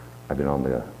I've been on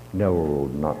the narrow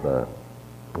road, not the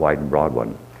wide and broad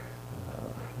one.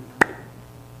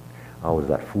 I was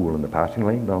that fool in the passing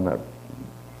lane down that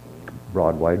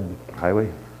broad, wide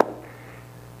highway.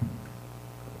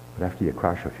 But after you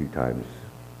crash a few times,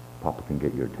 Papa can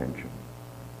get your attention.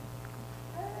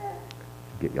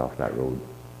 Get you off that road.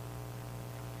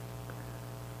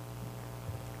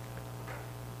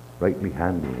 Rightly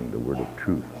handling the word of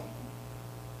truth.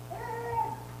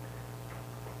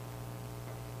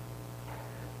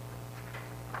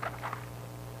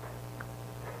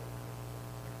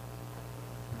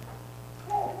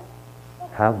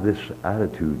 Have this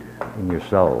attitude in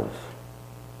yourselves.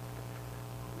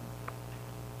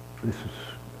 This is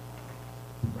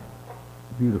a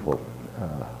beautiful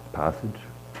passage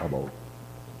about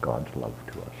God's love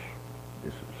to us.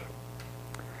 This is.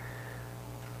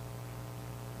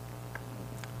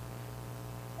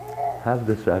 Have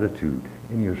this attitude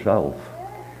in yourself,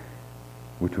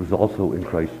 which was also in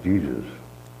Christ Jesus,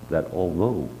 that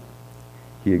although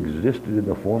he existed in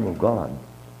the form of God,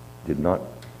 did not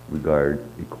regard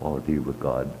equality with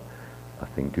God a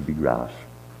thing to be grasped,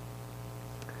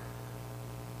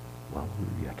 while we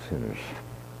were yet sinners,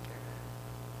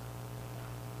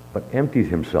 but emptied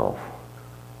himself,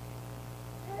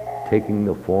 taking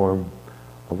the form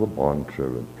of a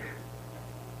bondservant,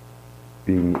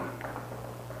 being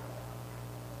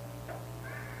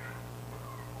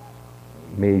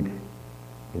made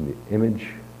in the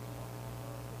image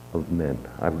of men.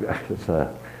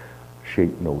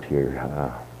 shape note here.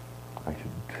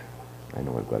 I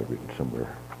know I've got it written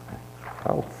somewhere.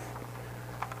 Okay.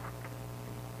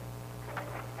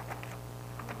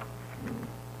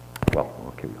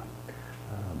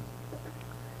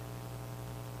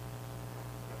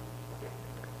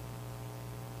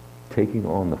 Taking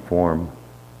on the form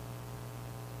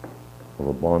of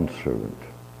a bondservant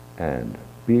and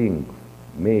being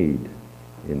made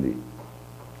in the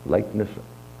likeness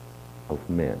of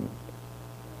men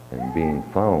and being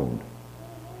found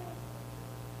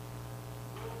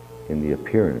in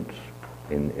appearance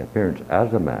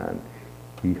as a man,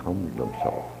 he humbled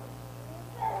himself,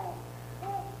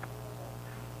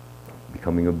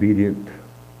 becoming obedient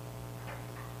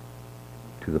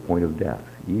to the point of death,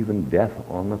 even death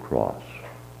on the cross.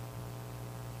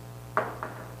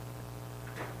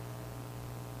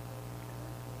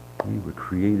 We were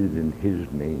created in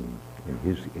his name, in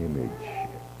his image,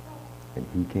 and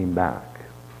he came back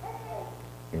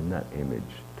in that image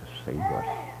to save us.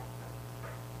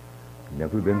 He's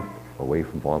never been away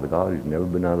from Father God. He's never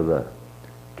been out of the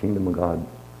kingdom of God.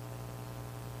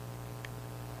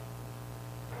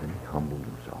 And he humbled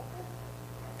himself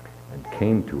and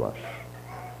came to us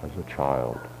as a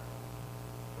child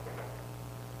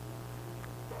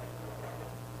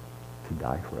to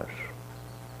die for us,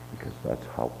 because that's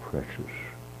how precious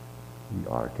we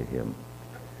are to him.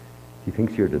 He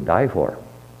thinks you're to die for.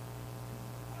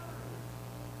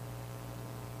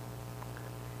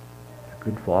 A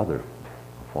good father,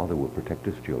 a father will protect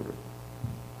his children.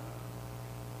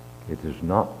 It is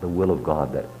not the will of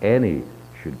God that any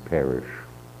should perish,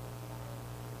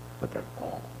 but that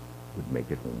all would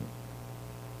make it home.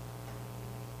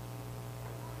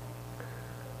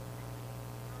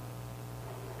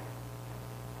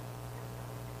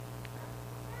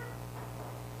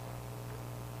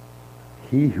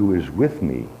 He who is with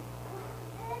me,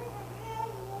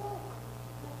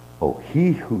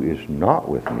 he who is not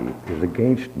with me is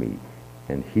against me,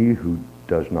 and he who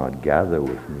does not gather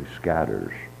with me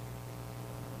scatters.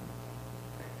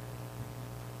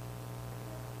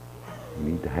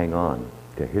 We need to hang on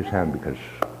to his hand, because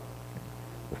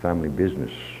the family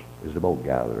business is about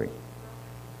gathering.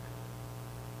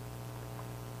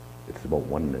 It's about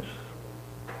oneness,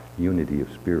 unity of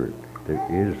spirit. There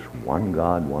is one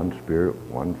God, one Spirit,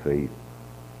 one faith.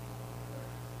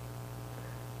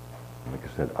 Like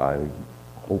I said, I'm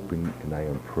hoping and I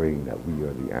am praying that we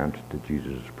are the answer to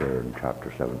Jesus' prayer in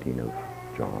chapter 17 of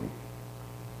John.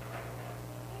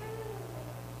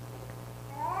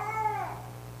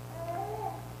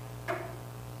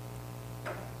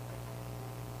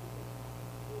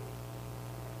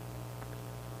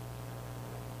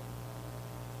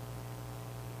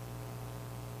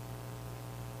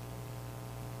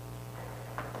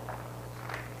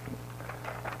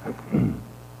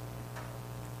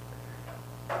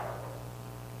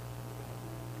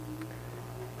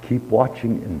 Keep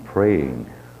watching and praying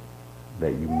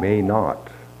that you may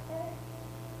not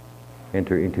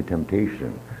enter into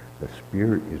temptation. The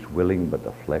spirit is willing, but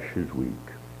the flesh is weak.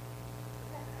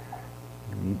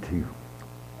 You need to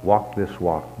walk this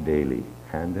walk daily,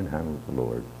 hand in hand with the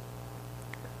Lord.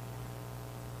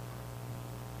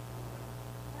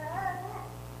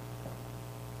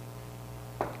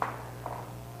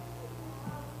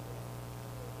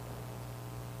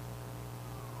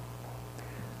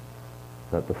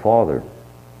 That the Father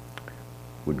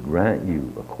would grant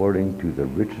you, according to the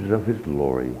riches of his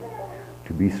glory,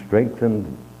 to be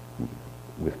strengthened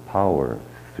with power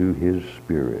through his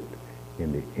Spirit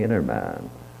in the inner man,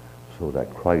 so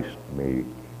that Christ may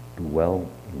dwell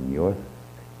in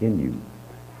you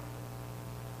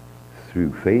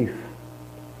through faith,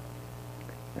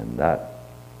 and that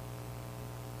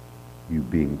you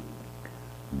being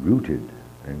rooted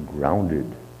and grounded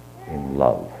in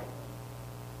love,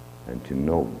 and to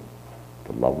know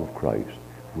the love of Christ,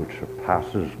 which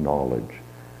surpasses knowledge,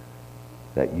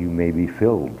 that you may be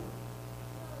filled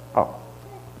up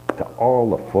to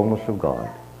all the fullness of God.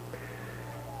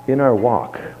 In our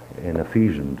walk in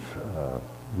Ephesians,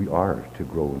 we are to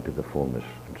grow into the fullness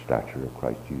and stature of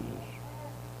Christ Jesus.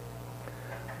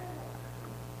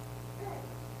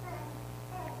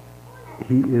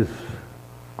 He is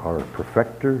our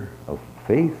perfecter of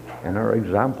faith and our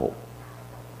example.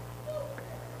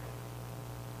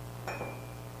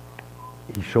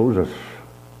 He shows us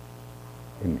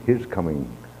in his coming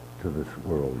to this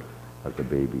world as a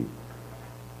baby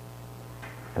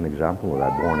an example of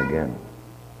that born again.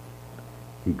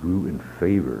 He grew in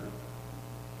favor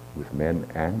with men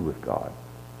and with God,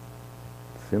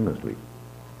 sinlessly,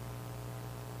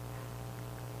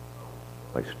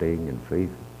 by staying in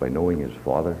faith, by knowing his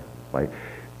Father, by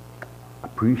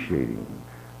appreciating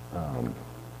I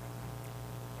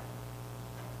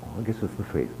guess it's the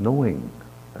faith, knowing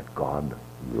that God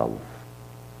loves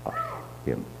us,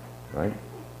 him, right?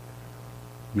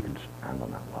 You can stand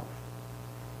on that love.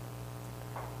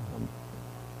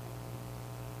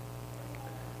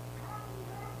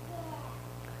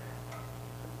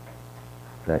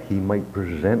 That he might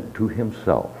present to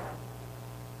himself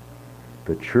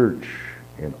the church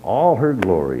in all her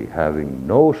glory, having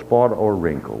no spot or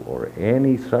wrinkle or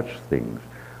any such things,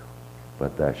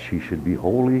 but that she should be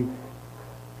holy,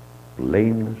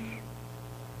 blameless.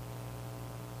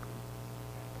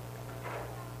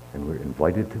 And we're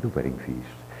invited to the wedding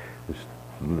feast.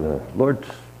 The Lord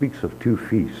speaks of two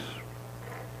feasts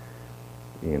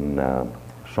in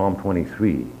Psalm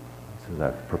 23. He says,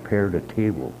 I've prepared a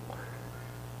table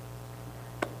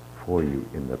for you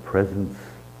in the presence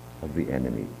of the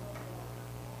enemy.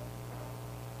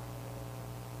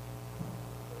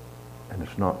 And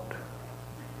it's not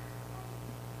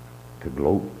to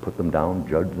gloat, put them down,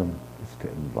 judge them. It's to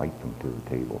invite them to the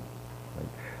table. Right?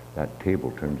 That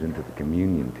table turns into the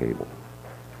communion table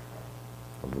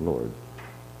of the Lord.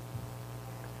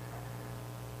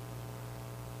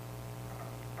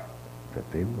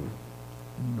 That they will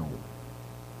know.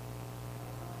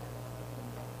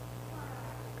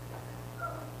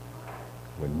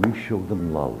 When we show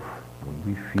them love, when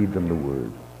we feed them the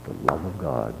Word, the love of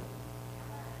God,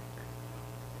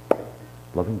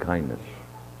 loving kindness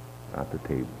at the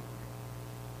table.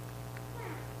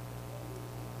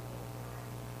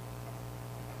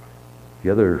 The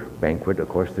other banquet, of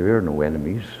course, there are no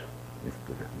enemies. It's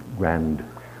the grand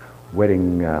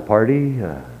wedding party,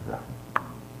 the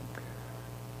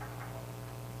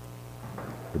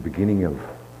beginning of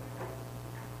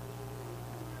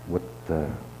what the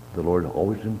Lord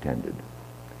always intended,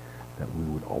 that we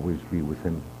would always be with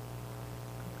him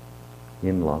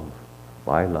in love,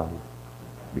 by love,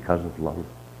 because of love,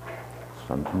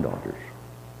 sons and daughters.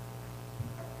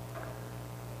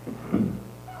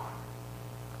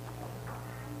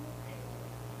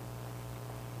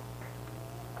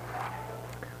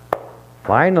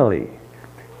 Finally,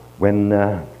 when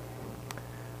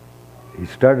he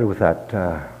started with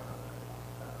that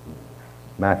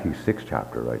Matthew 6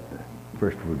 chapter, right? The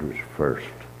first word was first.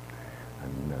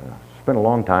 And spent a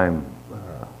long time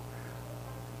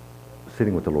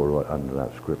sitting with the Lord under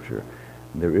that scripture.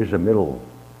 And there is a middle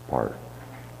part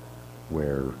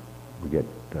where we get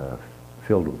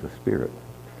filled with the Spirit.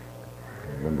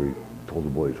 Remember, he told the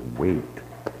boys, wait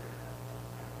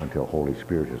until Holy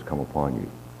Spirit has come upon you.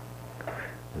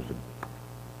 There's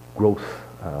a growth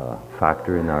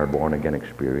factor in our born-again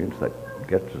experience that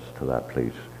gets us to that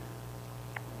place.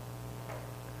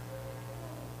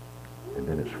 And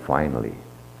then it's finally,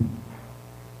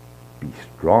 be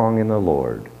strong in the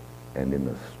Lord and in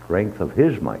the strength of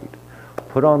his might.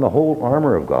 Put on the whole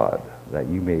armor of God, that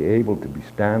you may be able to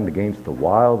stand against the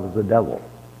wiles of the devil.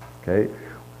 Okay?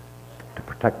 To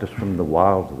protect us from the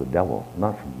wiles of the devil,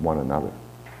 not from one another.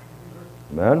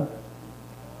 Amen?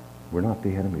 We're not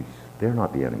the enemies. They're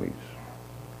not the enemies.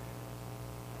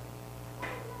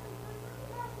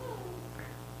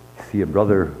 See a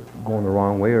brother going the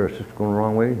wrong way or a sister going the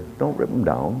wrong way, don't rip them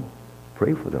down.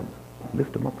 Pray for them.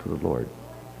 Lift them up to the Lord.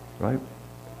 Right?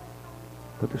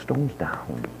 Put the stones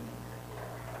down.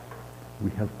 We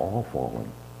have all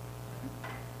fallen.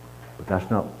 But that's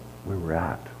not where we're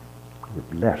at. We're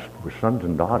blessed. We're sons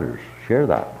and daughters. Share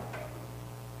that.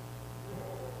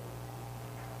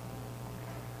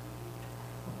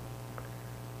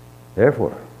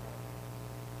 Therefore,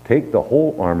 take the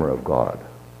whole armor of God,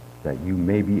 that you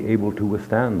may be able to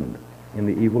withstand in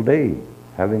the evil day,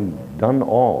 having done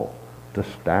all to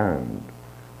stand.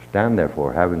 Stand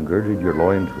therefore, having girded your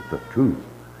loins with the truth,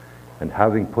 and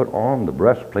having put on the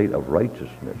breastplate of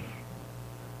righteousness.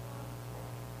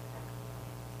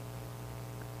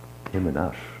 Him in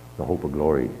us, the hope of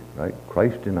glory, right?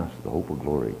 Christ in us, the hope of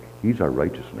glory. He's our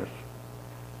righteousness.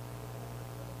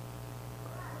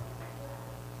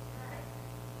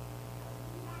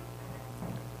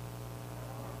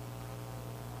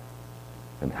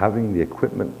 And having the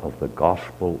equipment of the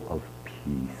gospel of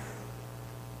peace.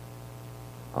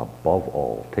 Above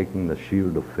all, taking the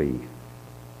shield of faith.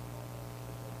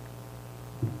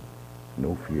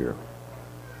 No fear.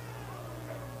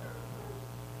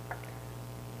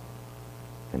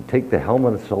 And take the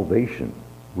helmet of salvation,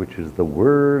 which is the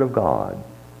Word of God.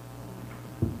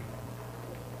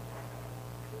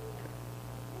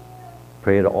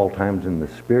 Pray at all times in the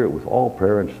Spirit with all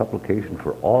prayer and supplication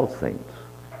for all saints.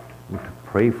 We're to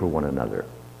pray for one another.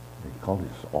 He calls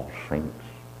us all saints.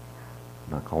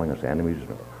 He's not calling us enemies,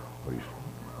 or he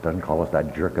doesn't call us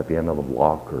that jerk at the end of the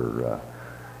block, or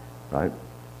right?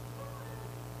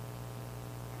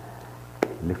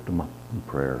 Lift them up in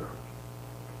prayer.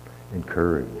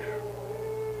 Encourage.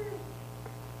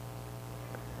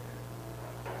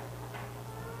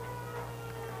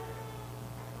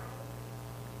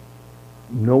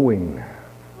 Knowing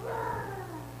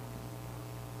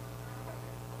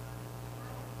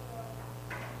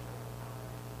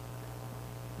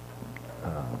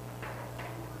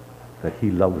that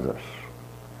he loves us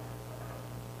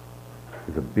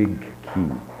is a big key.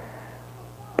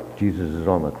 Jesus is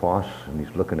on the cross and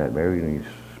he's looking at Mary and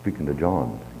he's speaking to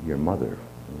John, your mother.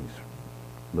 And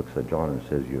he looks at John and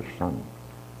says, your son.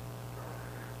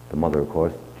 The mother, of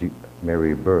course,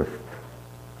 Mary birthed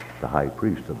the high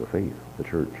priest of the faith, the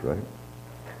church, right?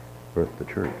 Birthed the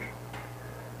church.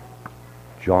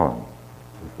 John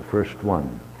was the first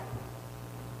one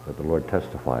that the Lord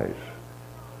testifies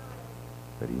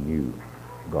that he knew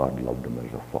God loved him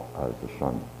as a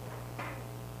son.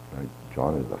 Right?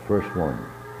 John is the first one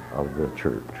of the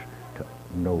church to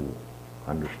know,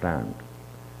 understand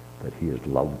that he is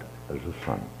loved as a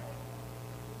son.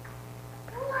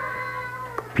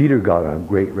 Peter got a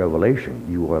great revelation.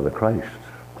 You are the Christ.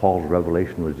 Paul's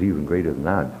revelation was even greater than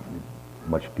that,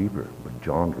 much deeper. But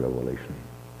John's revelation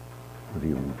was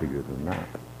even bigger than that.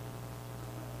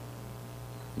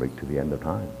 Right to the end of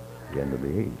time, the end of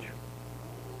the age.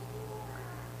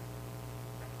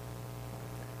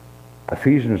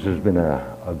 Ephesians has been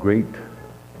a great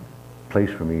place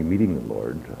for me meeting the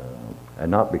Lord,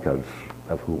 and not because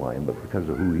of who I am, but because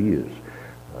of who he is.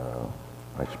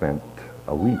 I spent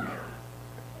a week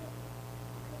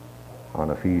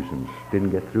on Ephesians,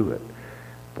 didn't get through it,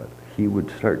 but he would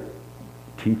start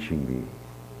teaching me,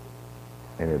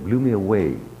 and it blew me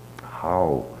away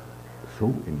how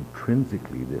so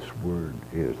intrinsically this word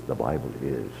is, the Bible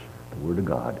is, the Word of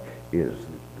God is,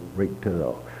 right to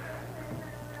the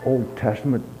Old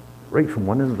Testament, right from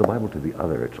one end of the Bible to the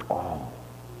other. It's all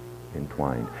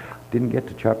entwined. Didn't get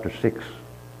to chapter 6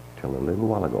 till a little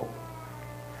while ago.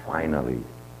 Finally.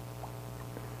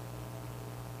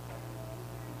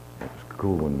 It was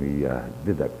cool when we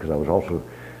did that, because I was also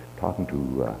talking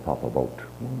to Papa about,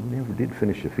 well, we never did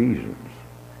finish Ephesians.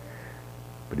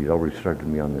 But he'd already started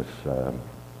me on this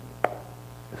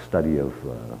study of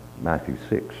Matthew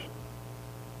 6.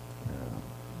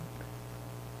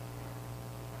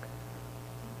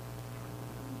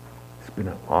 It's been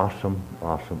an awesome,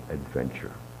 awesome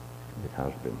adventure. It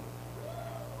has been.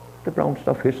 The brown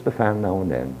stuff hits the fan now and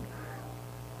then.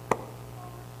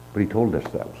 But he told us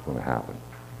that was going to happen.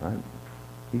 Right?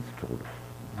 He's told us.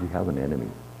 We have an enemy.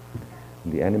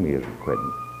 And the enemy isn't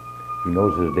quitting. He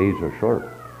knows his days are short.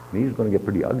 And he's going to get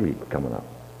pretty ugly coming up.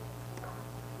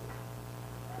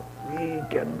 We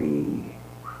can be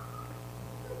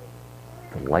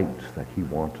the lights that he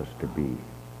wants us to be.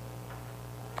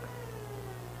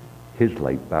 His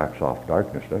light backs off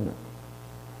darkness, doesn't it?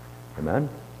 Amen?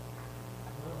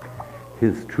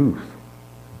 His truth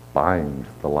binds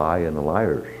the lie and the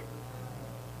liars.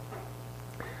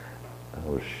 I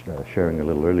was sharing a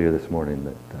little earlier this morning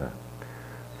that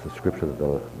it's a scripture that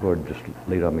the Lord just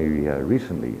laid on me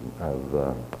recently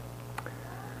of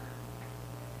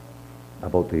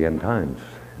about the end times.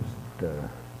 A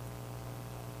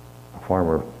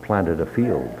farmer planted a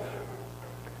field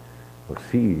of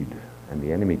seed, and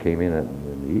the enemy came in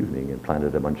the evening and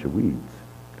planted a bunch of weeds.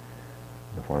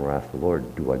 The farmer asked the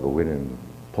Lord, do I go in and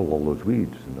pull all those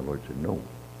weeds? And the Lord said, no.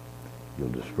 You'll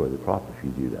destroy the crop if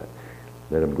you do that.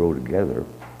 Let them grow together,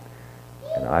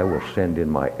 and I will send in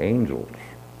my angels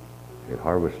at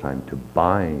harvest time to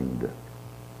bind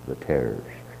the tares.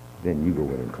 Then you go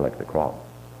in and collect the crop.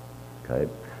 Okay?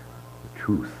 The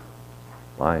truth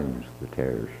binds the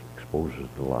tares, exposes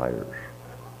the liars.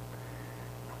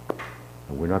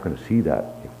 And we're not going to see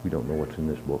that if we don't know what's in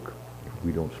this book, if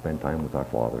we don't spend time with our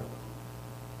Father.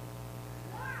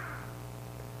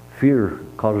 Fear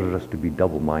causes us to be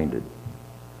double-minded.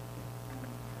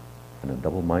 And a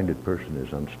double-minded person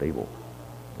is unstable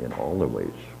in all their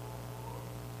ways.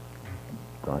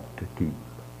 Got to keep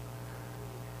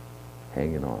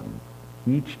hanging on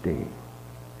each day.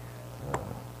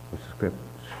 What's the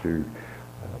scripture?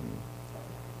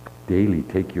 Daily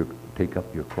take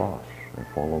up your cross and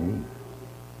follow me.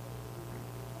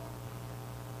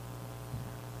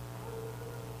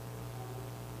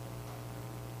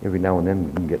 Every now and then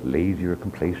we can get lazy or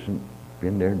complacent.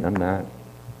 Been there, done that.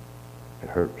 It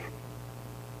hurts.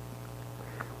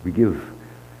 We give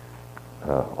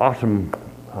awesome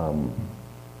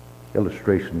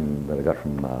illustration that I got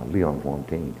from Leon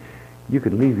Fontaine. You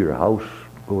can leave your house,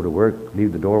 go to work,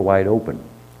 leave the door wide open.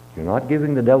 You're not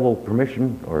giving the devil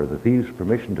permission or the thieves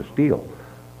permission to steal,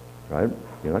 right?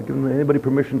 You're not giving anybody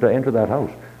permission to enter that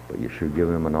house, but you should give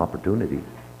him an opportunity.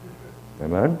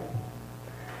 Amen?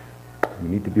 We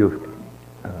need to be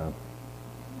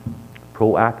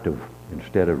proactive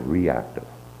instead of reactive.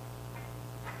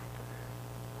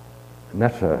 And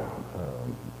that's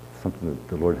something that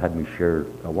the Lord had me share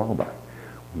a while back.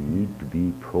 We need to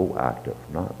be proactive,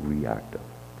 not reactive.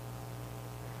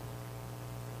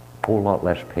 A whole lot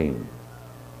less pain.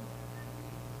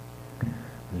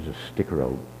 There's a sticker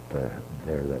out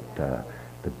there that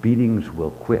the beatings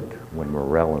will quit when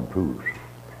morale improves.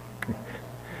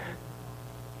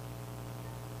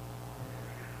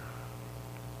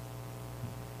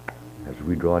 As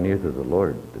we draw near to the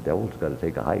Lord, the devil's got to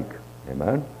take a hike.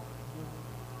 Amen?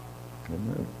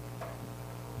 Amen.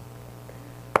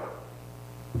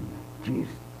 Jeez,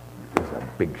 there's a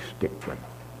big stick, but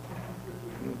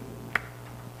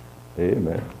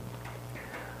amen.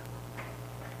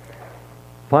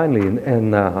 Finally,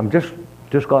 and I'm just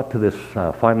got to this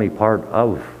finally part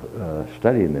of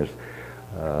studying this,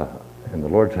 and the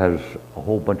Lord has a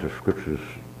whole bunch of scriptures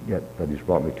yet that He's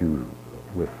brought me to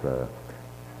with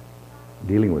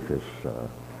dealing with this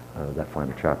that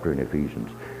final chapter in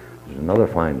Ephesians. There's another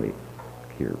finally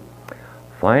here.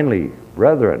 Finally,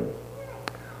 brethren,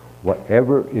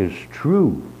 whatever is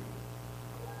true,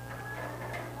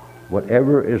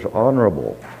 whatever is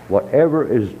honorable, whatever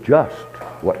is just,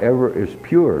 whatever is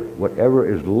pure, whatever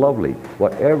is lovely,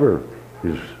 whatever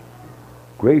is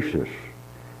gracious,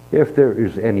 if there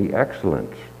is any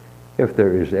excellence, if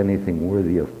there is anything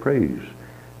worthy of praise,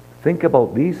 think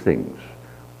about these things,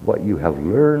 what you have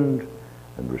learned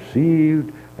and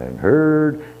received and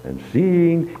heard and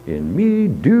seen in me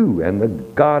do, and the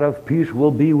God of peace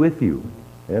will be with you.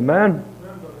 Amen?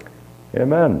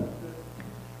 Amen.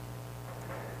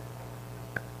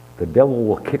 The devil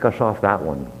will kick us off that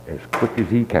one as quick as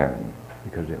he can,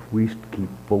 because if we keep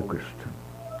focused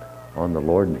on the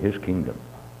Lord and His kingdom,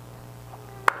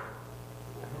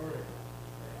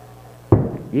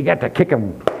 you get to kick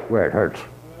him where it hurts.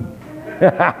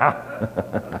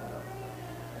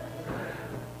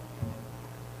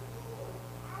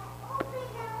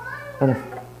 And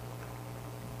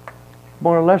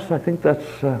more or less, I think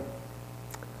that's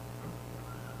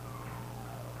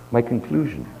my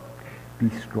conclusion. Be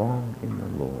strong in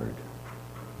the Lord.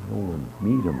 Know Him.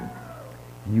 Meet Him.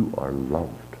 You are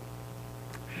loved.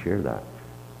 Share that.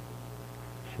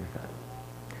 Share that.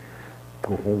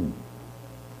 Go home.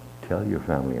 Tell your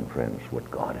family and friends what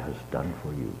God has done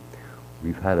for you.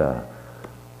 We've had a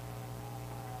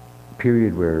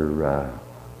period where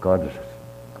God has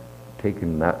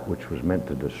taken that which was meant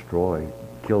to destroy,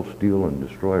 kill, steal, and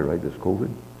destroy, right, this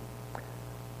COVID.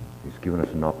 He's given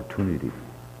us an opportunity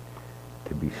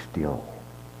to be still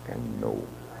and know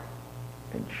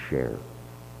and share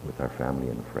with our family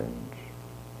and friends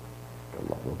the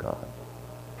love of God.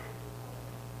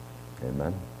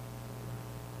 Amen?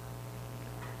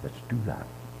 Let's do that.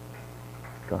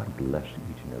 God bless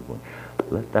each and every one.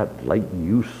 Let that light in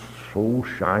you so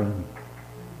shine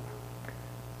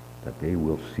that they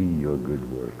will see your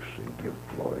good works and give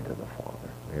glory to the Father.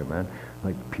 Amen?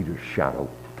 Like Peter's shadow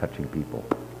touching people.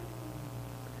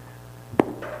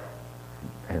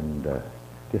 And the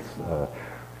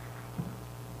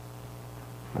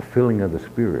filling of the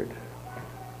Spirit,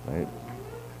 right?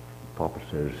 Papa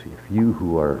says, if you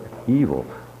who are evil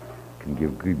can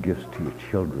give good gifts to your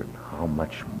children, how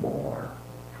much more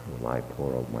will I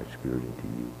pour out my Spirit into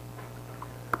you?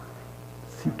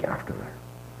 Seek after that.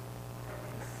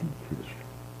 Seek His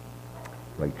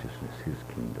righteousness, His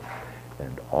kingdom,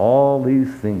 and all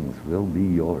these things will be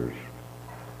yours.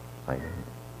 I know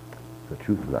the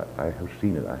truth of that. I have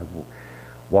seen it. I have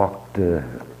walked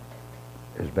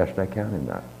as best I can in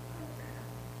that.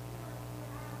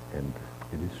 And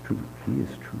it is true. He is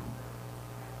true.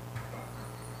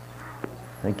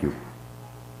 Thank you.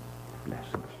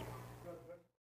 Blessings.